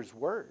received Peter's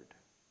word.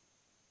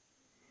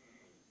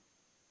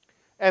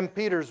 And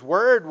Peter's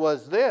word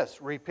was this: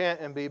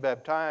 repent and be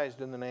baptized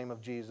in the name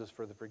of Jesus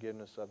for the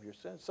forgiveness of your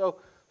sins.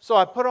 So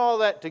I put all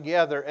that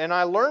together and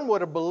I learned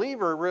what a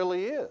believer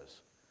really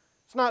is.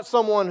 It's not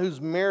someone who's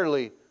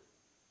merely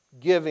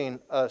giving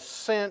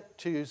assent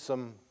to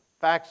some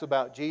facts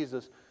about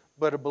Jesus,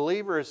 but a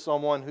believer is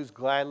someone who's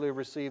gladly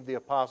received the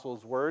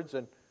apostles' words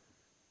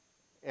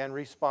and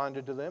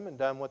responded to them and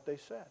done what they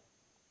said.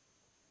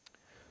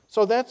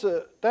 So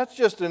that's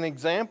just an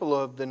example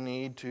of the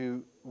need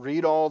to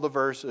read all the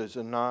verses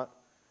and not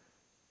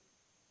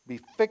be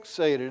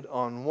fixated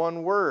on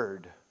one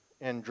word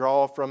and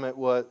draw from it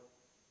what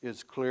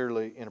is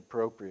clearly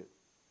inappropriate.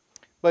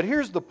 But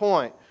here's the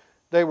point.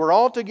 They were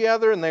all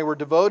together and they were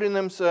devoting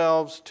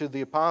themselves to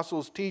the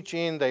apostles'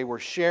 teaching. They were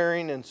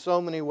sharing in so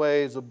many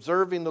ways,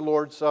 observing the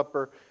Lord's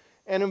Supper,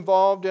 and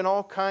involved in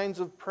all kinds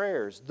of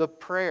prayers. The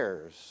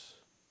prayers,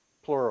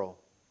 plural.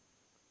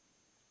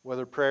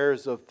 Whether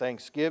prayers of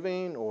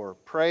thanksgiving or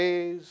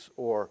praise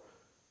or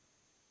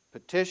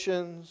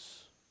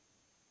petitions.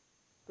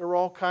 There were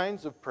all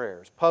kinds of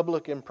prayers,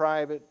 public and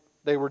private.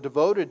 They were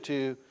devoted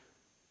to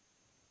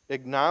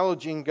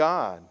acknowledging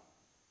God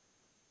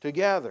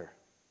together,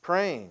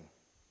 praying.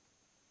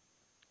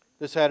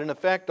 This had an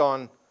effect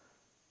on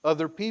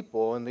other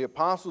people, and the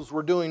apostles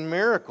were doing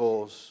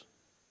miracles,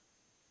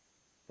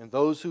 and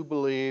those who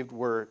believed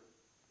were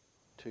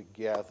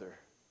together.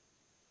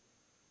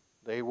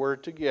 They were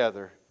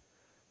together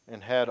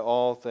and had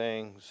all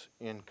things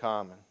in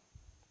common.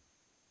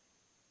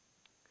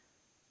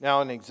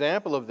 Now, an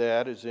example of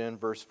that is in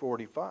verse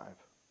 45.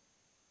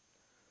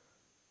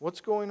 What's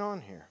going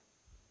on here?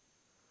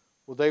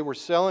 Well, they were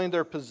selling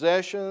their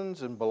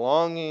possessions and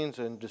belongings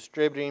and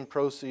distributing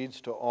proceeds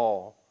to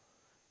all.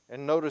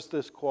 And notice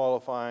this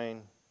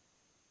qualifying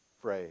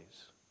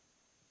phrase.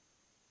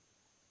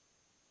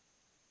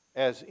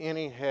 As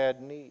any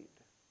had need.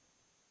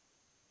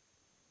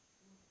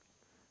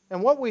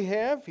 And what we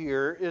have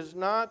here is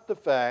not the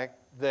fact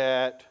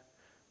that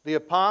the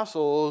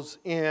apostles,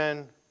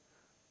 in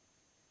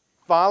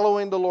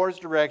following the Lord's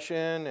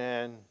direction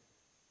and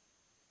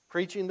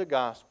preaching the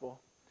gospel,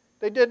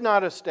 they did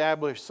not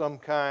establish some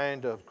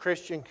kind of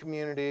Christian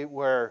community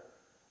where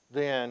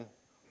then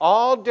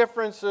all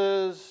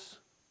differences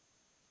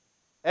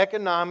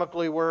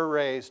economically were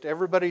erased.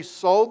 Everybody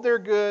sold their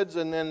goods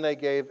and then they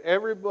gave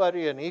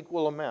everybody an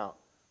equal amount.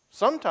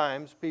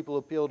 Sometimes people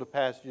appeal to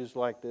passages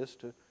like this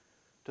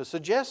to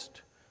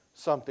suggest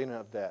something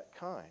of that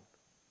kind.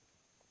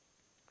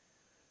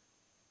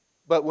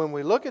 But when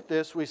we look at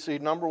this, we see,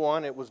 number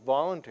one, it was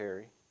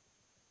voluntary.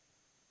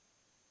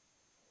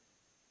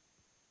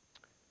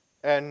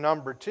 And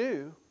number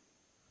two,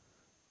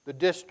 the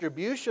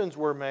distributions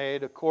were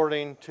made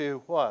according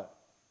to what?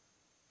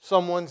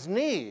 Someone's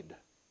need.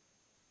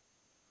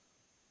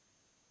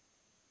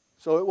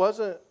 So it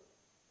wasn't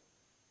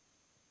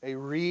a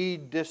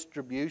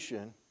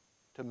redistribution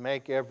to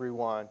make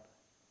everyone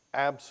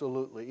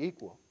absolutely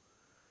equal.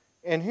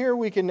 And here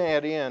we can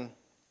add in,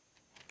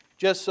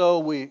 just so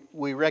we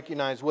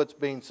recognize what's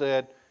being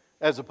said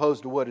as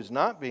opposed to what is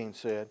not being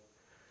said,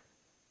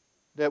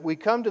 that we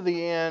come to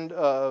the end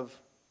of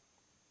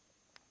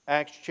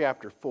Acts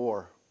chapter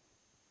 4.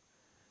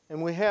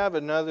 And we have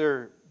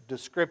another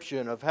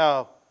description of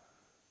how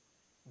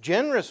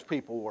generous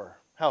people were,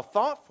 how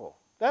thoughtful.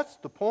 That's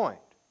the point.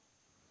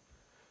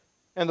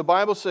 And the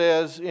Bible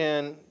says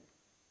in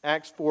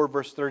Acts 4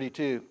 verse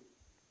 32,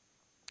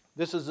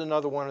 this is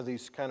another one of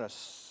these kind of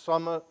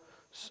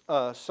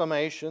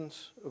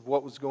summations of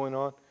what was going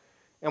on.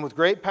 And with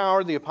great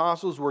power the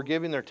apostles were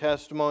giving their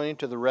testimony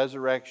to the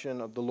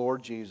resurrection of the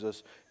Lord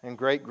Jesus, and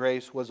great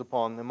grace was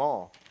upon them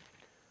all.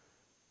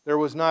 There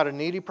was not a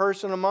needy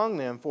person among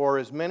them, for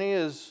as many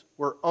as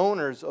were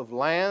owners of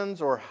lands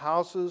or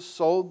houses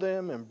sold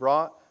them and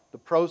brought the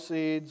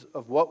proceeds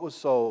of what was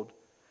sold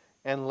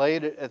and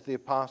laid it at the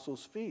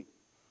apostles' feet.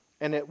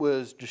 And it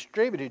was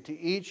distributed to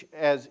each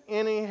as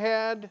any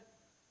had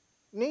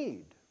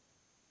need.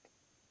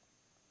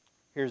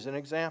 Here's an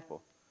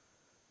example.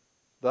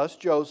 Thus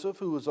Joseph,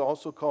 who was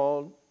also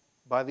called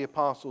by the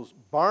apostles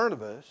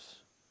Barnabas,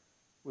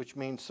 which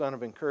means son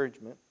of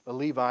encouragement, a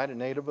Levite, a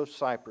native of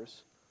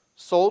Cyprus,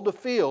 sold a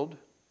field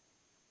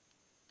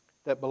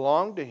that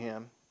belonged to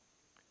him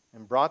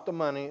and brought the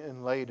money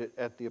and laid it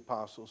at the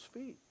apostles'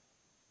 feet.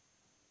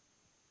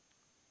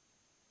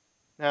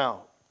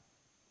 Now,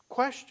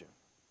 question.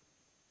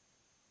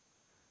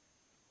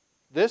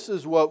 This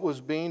is what was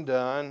being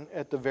done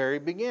at the very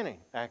beginning,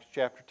 Acts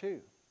chapter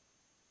 2.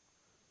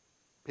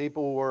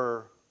 People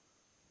were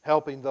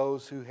helping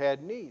those who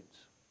had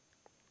needs.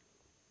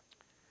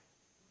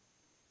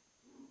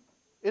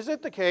 Is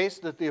it the case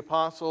that the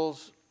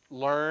apostles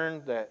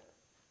learned that,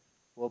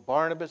 well,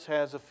 Barnabas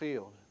has a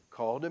field?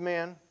 Called him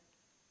in,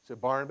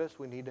 said, Barnabas,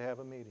 we need to have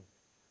a meeting.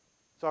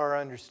 It's our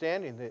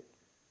understanding that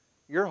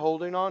you're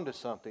holding on to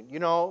something. You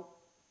know,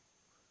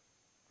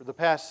 for the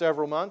past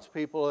several months,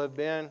 people have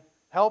been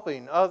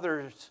helping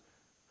others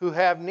who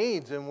have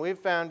needs, and we've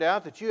found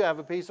out that you have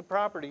a piece of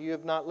property you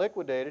have not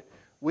liquidated.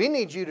 We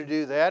need you to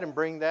do that and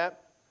bring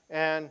that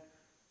and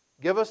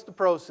give us the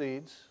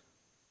proceeds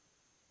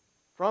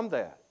from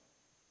that.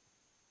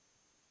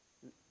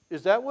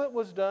 Is that what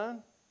was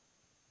done?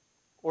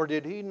 Or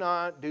did he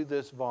not do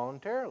this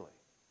voluntarily?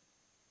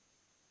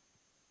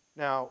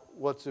 Now,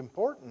 what's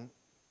important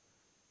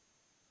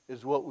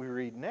is what we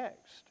read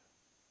next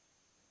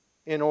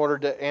in order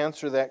to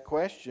answer that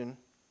question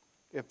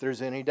if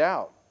there's any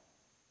doubt.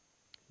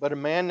 But a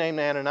man named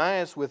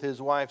Ananias with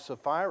his wife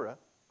Sapphira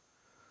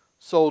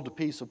sold a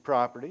piece of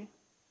property,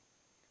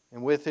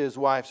 and with his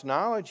wife's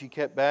knowledge he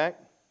kept back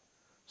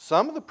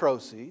some of the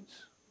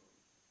proceeds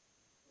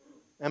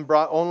and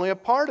brought only a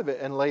part of it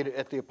and laid it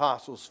at the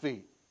apostles'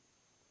 feet.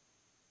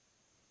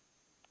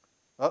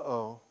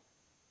 Uh-oh.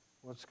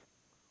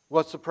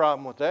 What's the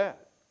problem with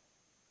that?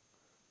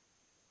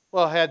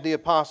 Well, had the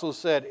apostles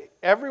said,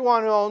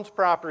 everyone who owns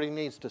property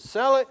needs to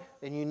sell it,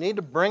 and you need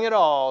to bring it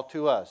all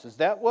to us. Is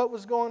that what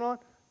was going on?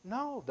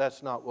 No,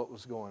 that's not what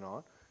was going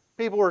on.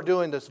 People were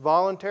doing this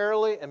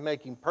voluntarily and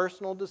making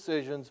personal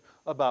decisions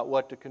about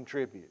what to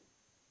contribute.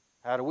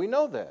 How do we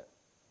know that?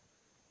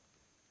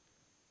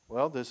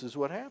 Well, this is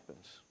what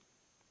happens.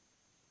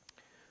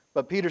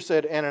 But Peter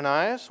said,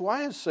 Ananias,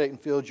 why has Satan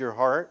filled your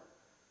heart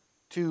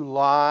to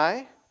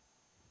lie?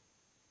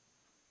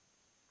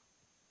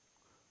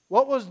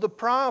 What was the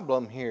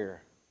problem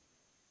here?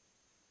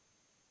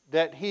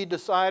 That he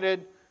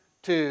decided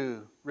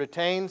to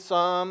retain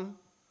some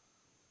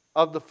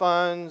of the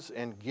funds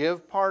and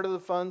give part of the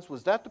funds?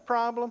 Was that the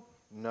problem?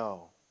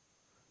 No.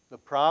 The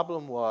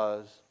problem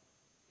was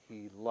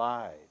he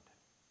lied.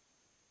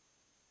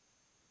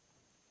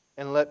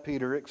 And let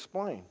Peter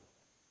explain.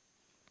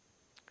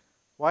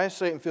 Why has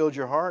Satan filled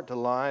your heart to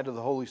lie to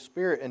the Holy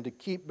Spirit and to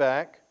keep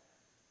back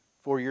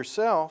for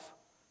yourself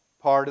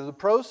part of the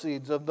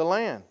proceeds of the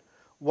land?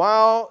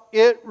 While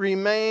it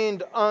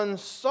remained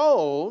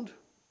unsold,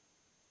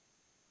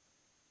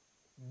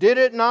 did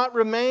it not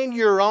remain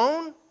your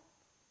own?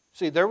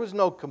 See, there was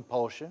no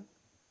compulsion.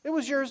 It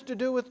was yours to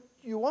do what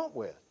you want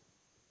with.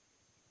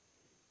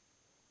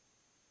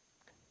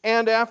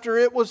 And after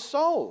it was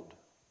sold,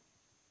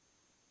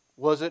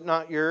 was it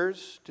not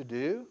yours to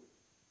do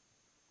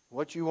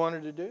what you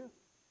wanted to do?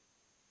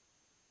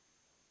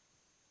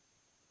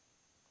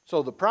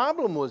 So the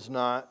problem was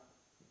not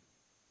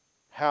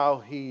how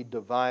he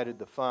divided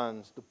the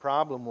funds. The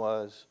problem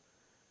was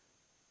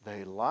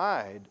they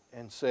lied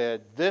and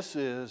said, this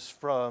is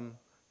from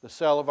the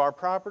sale of our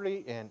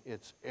property and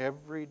it's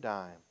every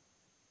dime.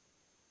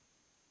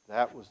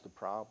 That was the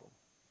problem.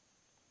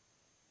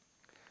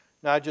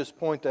 Now I just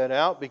point that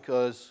out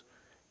because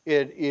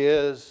it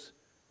is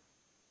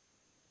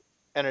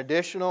an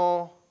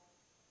additional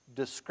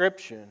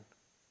description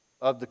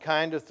of the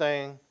kind of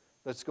thing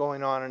that's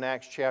going on in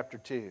Acts chapter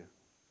 2.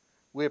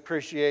 We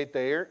appreciate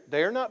they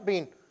are not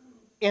being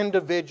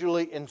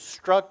individually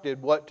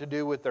instructed what to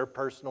do with their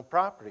personal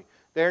property.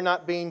 They're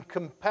not being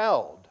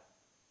compelled.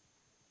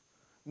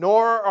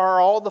 Nor are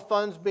all the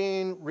funds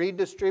being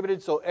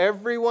redistributed so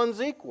everyone's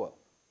equal.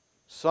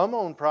 Some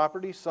owned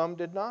property, some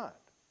did not.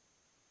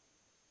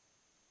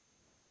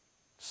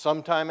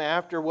 Sometime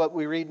after what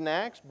we read in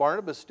Acts,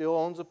 Barnabas still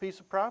owns a piece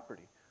of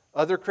property.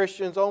 Other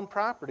Christians own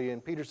property,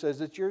 and Peter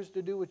says it's yours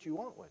to do what you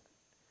want with it.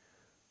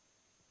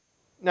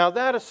 Now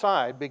that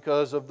aside,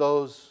 because of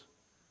those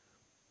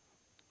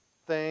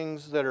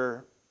things that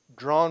are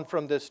drawn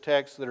from this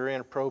text that are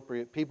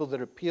inappropriate, people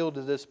that appeal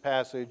to this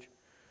passage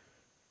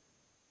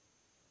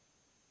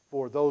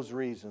for those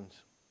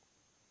reasons,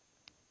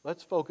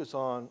 let's focus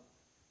on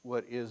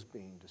what is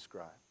being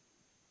described.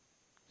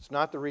 It's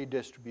not the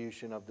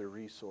redistribution of their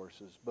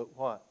resources, but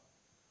what?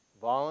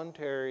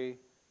 Voluntary,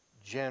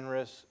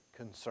 generous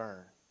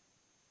concern.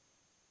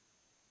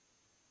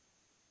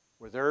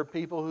 Where there are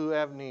people who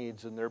have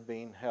needs and they're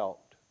being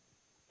helped.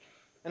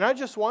 And I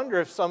just wonder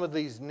if some of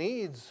these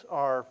needs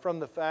are from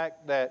the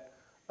fact that,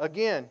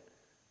 again,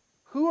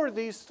 who are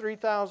these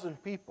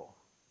 3,000 people?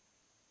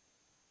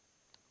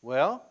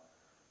 Well,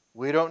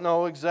 we don't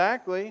know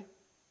exactly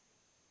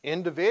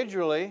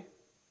individually,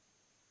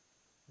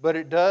 but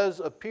it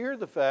does appear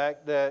the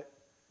fact that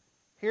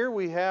here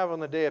we have on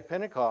the day of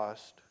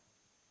Pentecost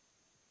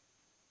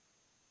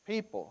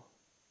people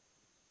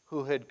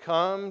who had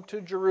come to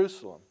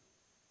Jerusalem.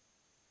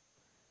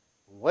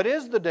 What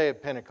is the day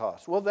of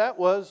Pentecost? Well, that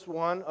was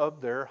one of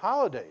their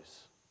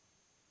holidays.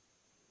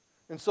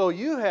 And so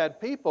you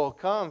had people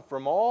come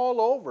from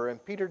all over,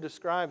 and Peter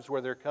describes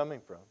where they're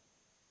coming from.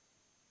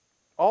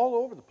 All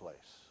over the place.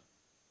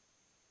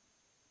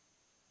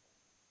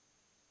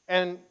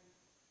 And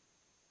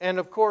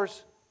of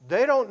course,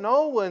 they don't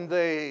know when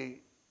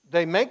they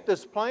make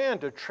this plan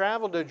to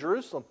travel to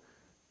Jerusalem.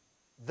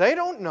 They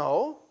don't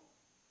know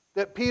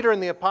that Peter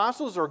and the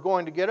apostles are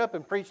going to get up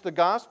and preach the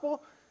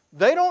gospel.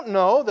 They don't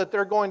know that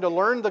they're going to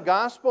learn the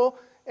gospel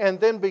and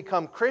then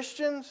become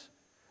Christians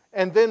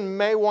and then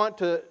may want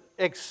to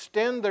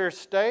extend their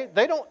stay.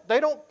 They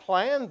don't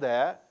plan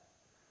that.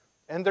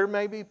 And there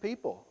may be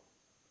people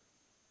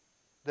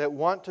that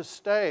want to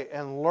stay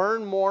and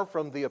learn more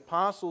from the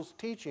apostles'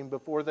 teaching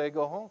before they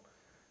go home.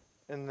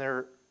 And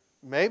they're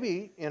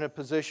maybe in a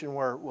position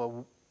where,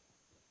 well,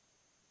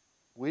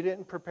 we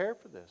didn't prepare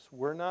for this.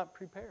 We're not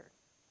prepared.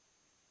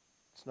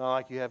 It's not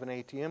like you have an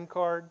ATM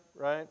card,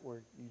 right,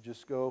 where you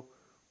just go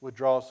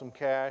withdraw some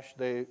cash.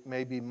 They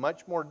may be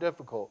much more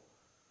difficult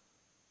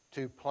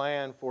to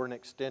plan for an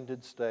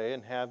extended stay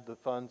and have the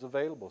funds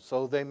available.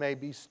 So they may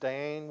be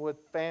staying with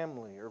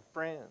family or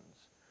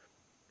friends.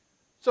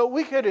 So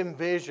we could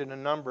envision a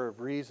number of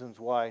reasons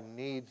why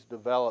needs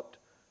developed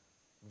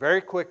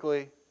very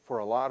quickly for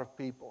a lot of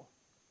people.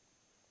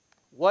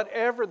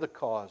 Whatever the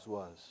cause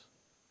was,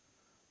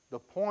 the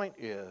point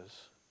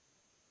is,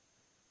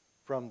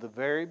 from the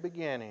very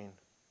beginning,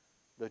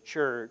 the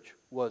church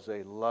was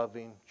a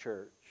loving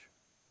church.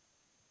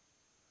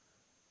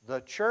 The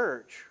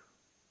church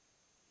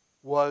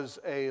was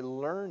a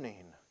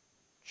learning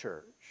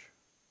church.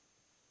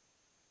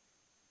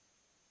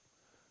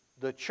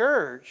 The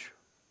church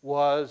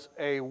was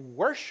a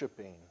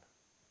worshiping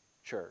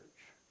church.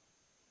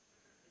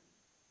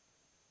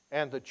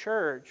 And the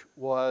church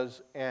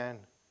was an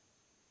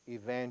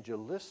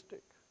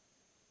evangelistic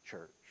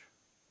church.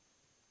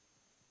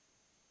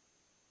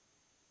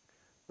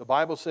 The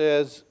Bible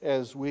says,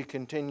 as we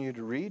continue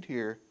to read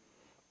here,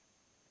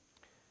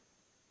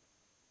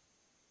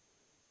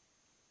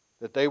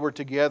 that they were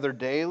together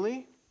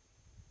daily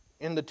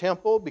in the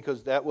temple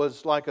because that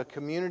was like a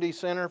community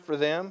center for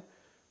them.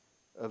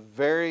 A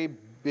very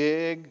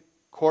big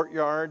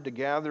courtyard to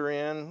gather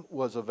in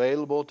was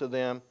available to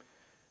them.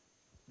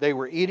 They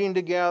were eating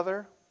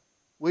together.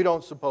 We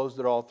don't suppose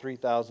that all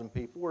 3,000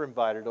 people were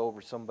invited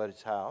over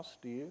somebody's house,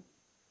 do you?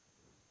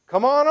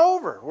 Come on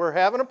over. We're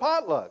having a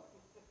potluck.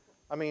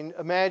 I mean,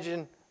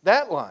 imagine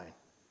that line.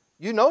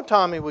 You know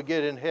Tommy would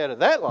get in ahead of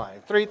that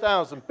line.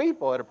 3,000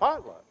 people at a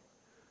potluck.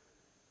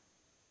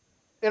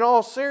 In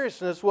all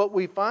seriousness, what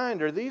we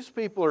find are these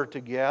people are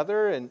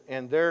together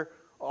and they're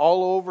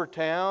all over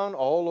town,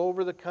 all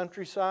over the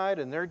countryside,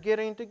 and they're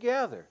getting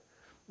together.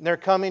 And they're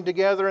coming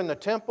together in the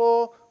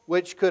temple,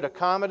 which could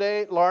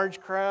accommodate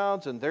large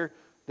crowds, and they're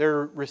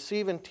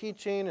receiving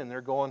teaching, and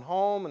they're going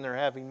home, and they're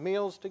having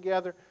meals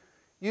together.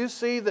 You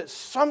see that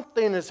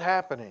something is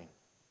happening.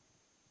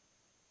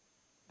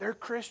 They're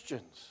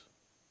Christians.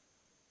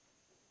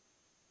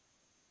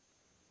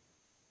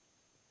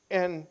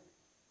 And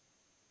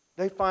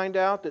they find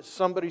out that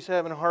somebody's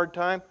having a hard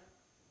time,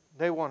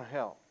 they want to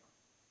help.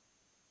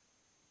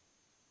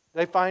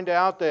 They find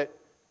out that,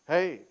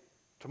 hey,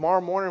 tomorrow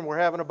morning we're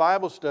having a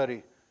Bible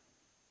study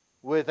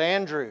with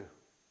Andrew,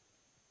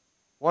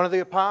 one of the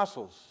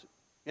apostles,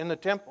 in the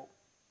temple.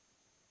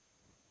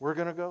 We're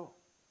going to go.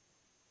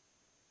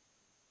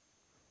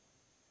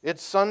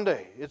 It's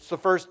Sunday. It's the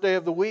first day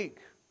of the week.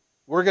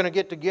 We're going to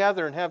get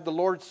together and have the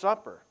Lord's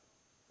Supper.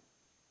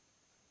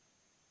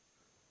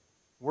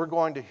 We're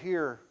going to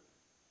hear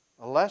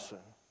a lesson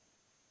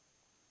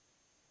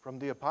from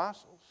the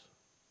apostles.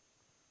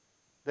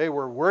 They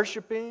were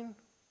worshiping,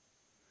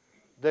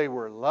 they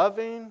were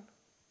loving,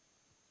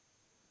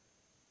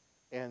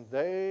 and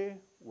they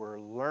were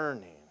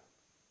learning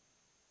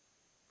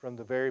from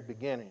the very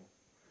beginning.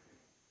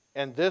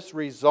 And this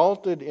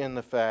resulted in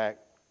the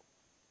fact,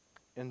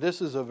 and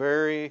this is a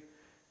very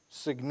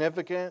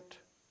significant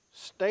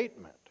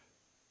statement,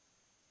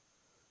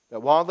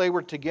 that while they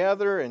were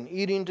together and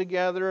eating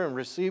together and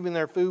receiving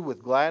their food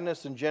with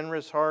gladness and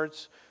generous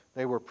hearts,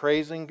 they were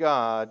praising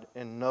God,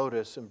 and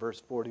notice in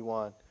verse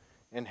 41,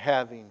 and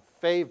having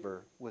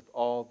favor with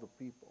all the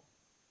people.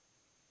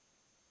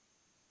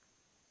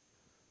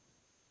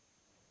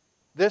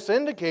 This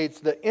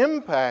indicates the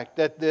impact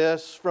that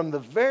this, from the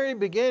very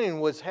beginning,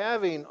 was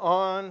having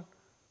on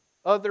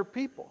other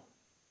people.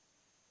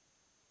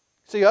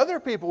 See,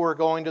 other people were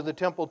going to the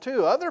temple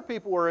too. Other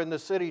people were in the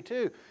city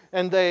too.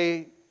 And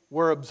they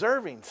were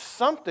observing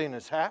something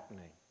is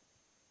happening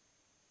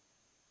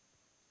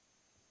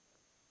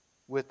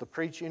with the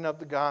preaching of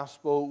the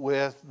gospel,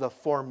 with the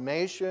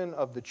formation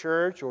of the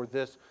church or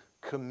this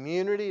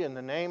community in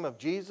the name of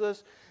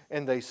Jesus.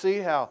 And they see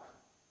how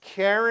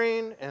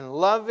caring and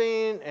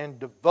loving and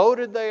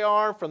devoted they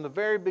are from the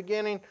very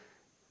beginning.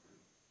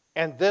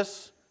 And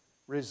this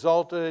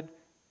resulted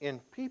in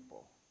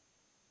people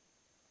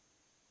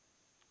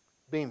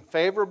being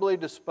favorably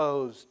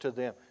disposed to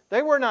them.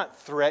 They were not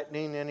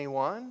threatening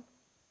anyone.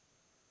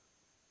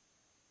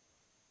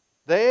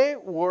 They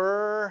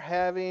were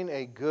having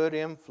a good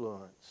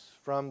influence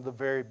from the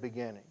very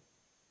beginning.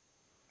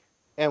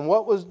 And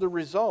what was the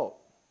result?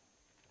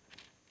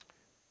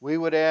 We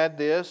would add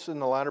this in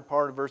the latter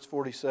part of verse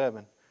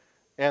 47.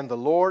 And the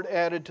Lord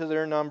added to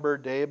their number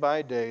day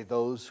by day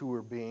those who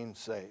were being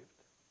saved.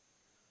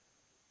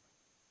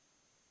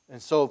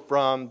 And so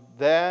from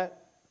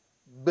that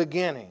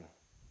beginning,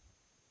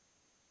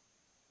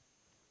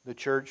 the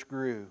church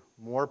grew.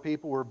 More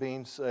people were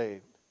being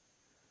saved.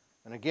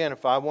 And again,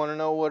 if I want to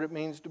know what it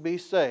means to be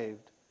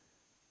saved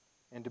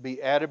and to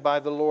be added by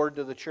the Lord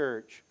to the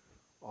church,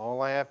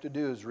 all I have to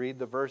do is read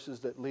the verses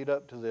that lead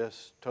up to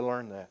this to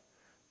learn that.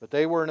 But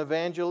they were an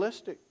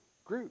evangelistic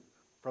group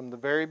from the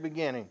very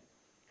beginning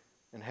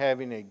and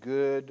having a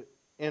good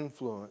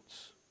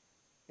influence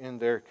in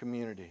their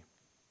community.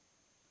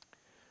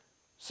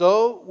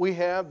 So we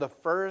have the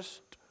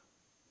first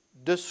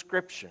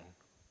description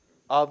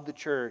of the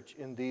church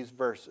in these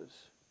verses.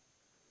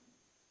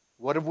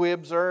 What have we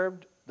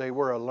observed? They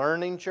were a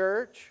learning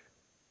church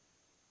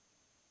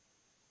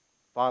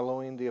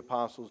following the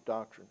apostles'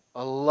 doctrine.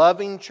 A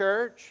loving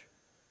church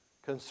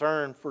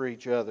concerned for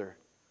each other.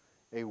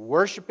 A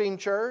worshiping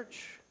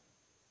church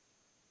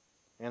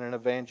and an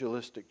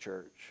evangelistic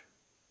church.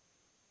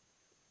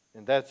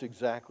 And that's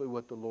exactly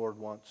what the Lord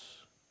wants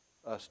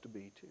us to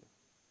be too.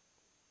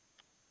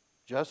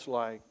 Just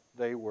like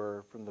they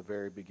were from the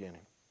very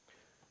beginning.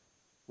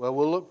 Well,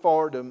 we'll look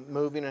forward to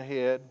moving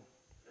ahead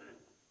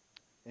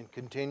and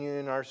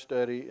continuing our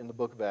study in the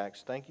book of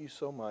Acts. Thank you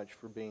so much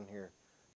for being here.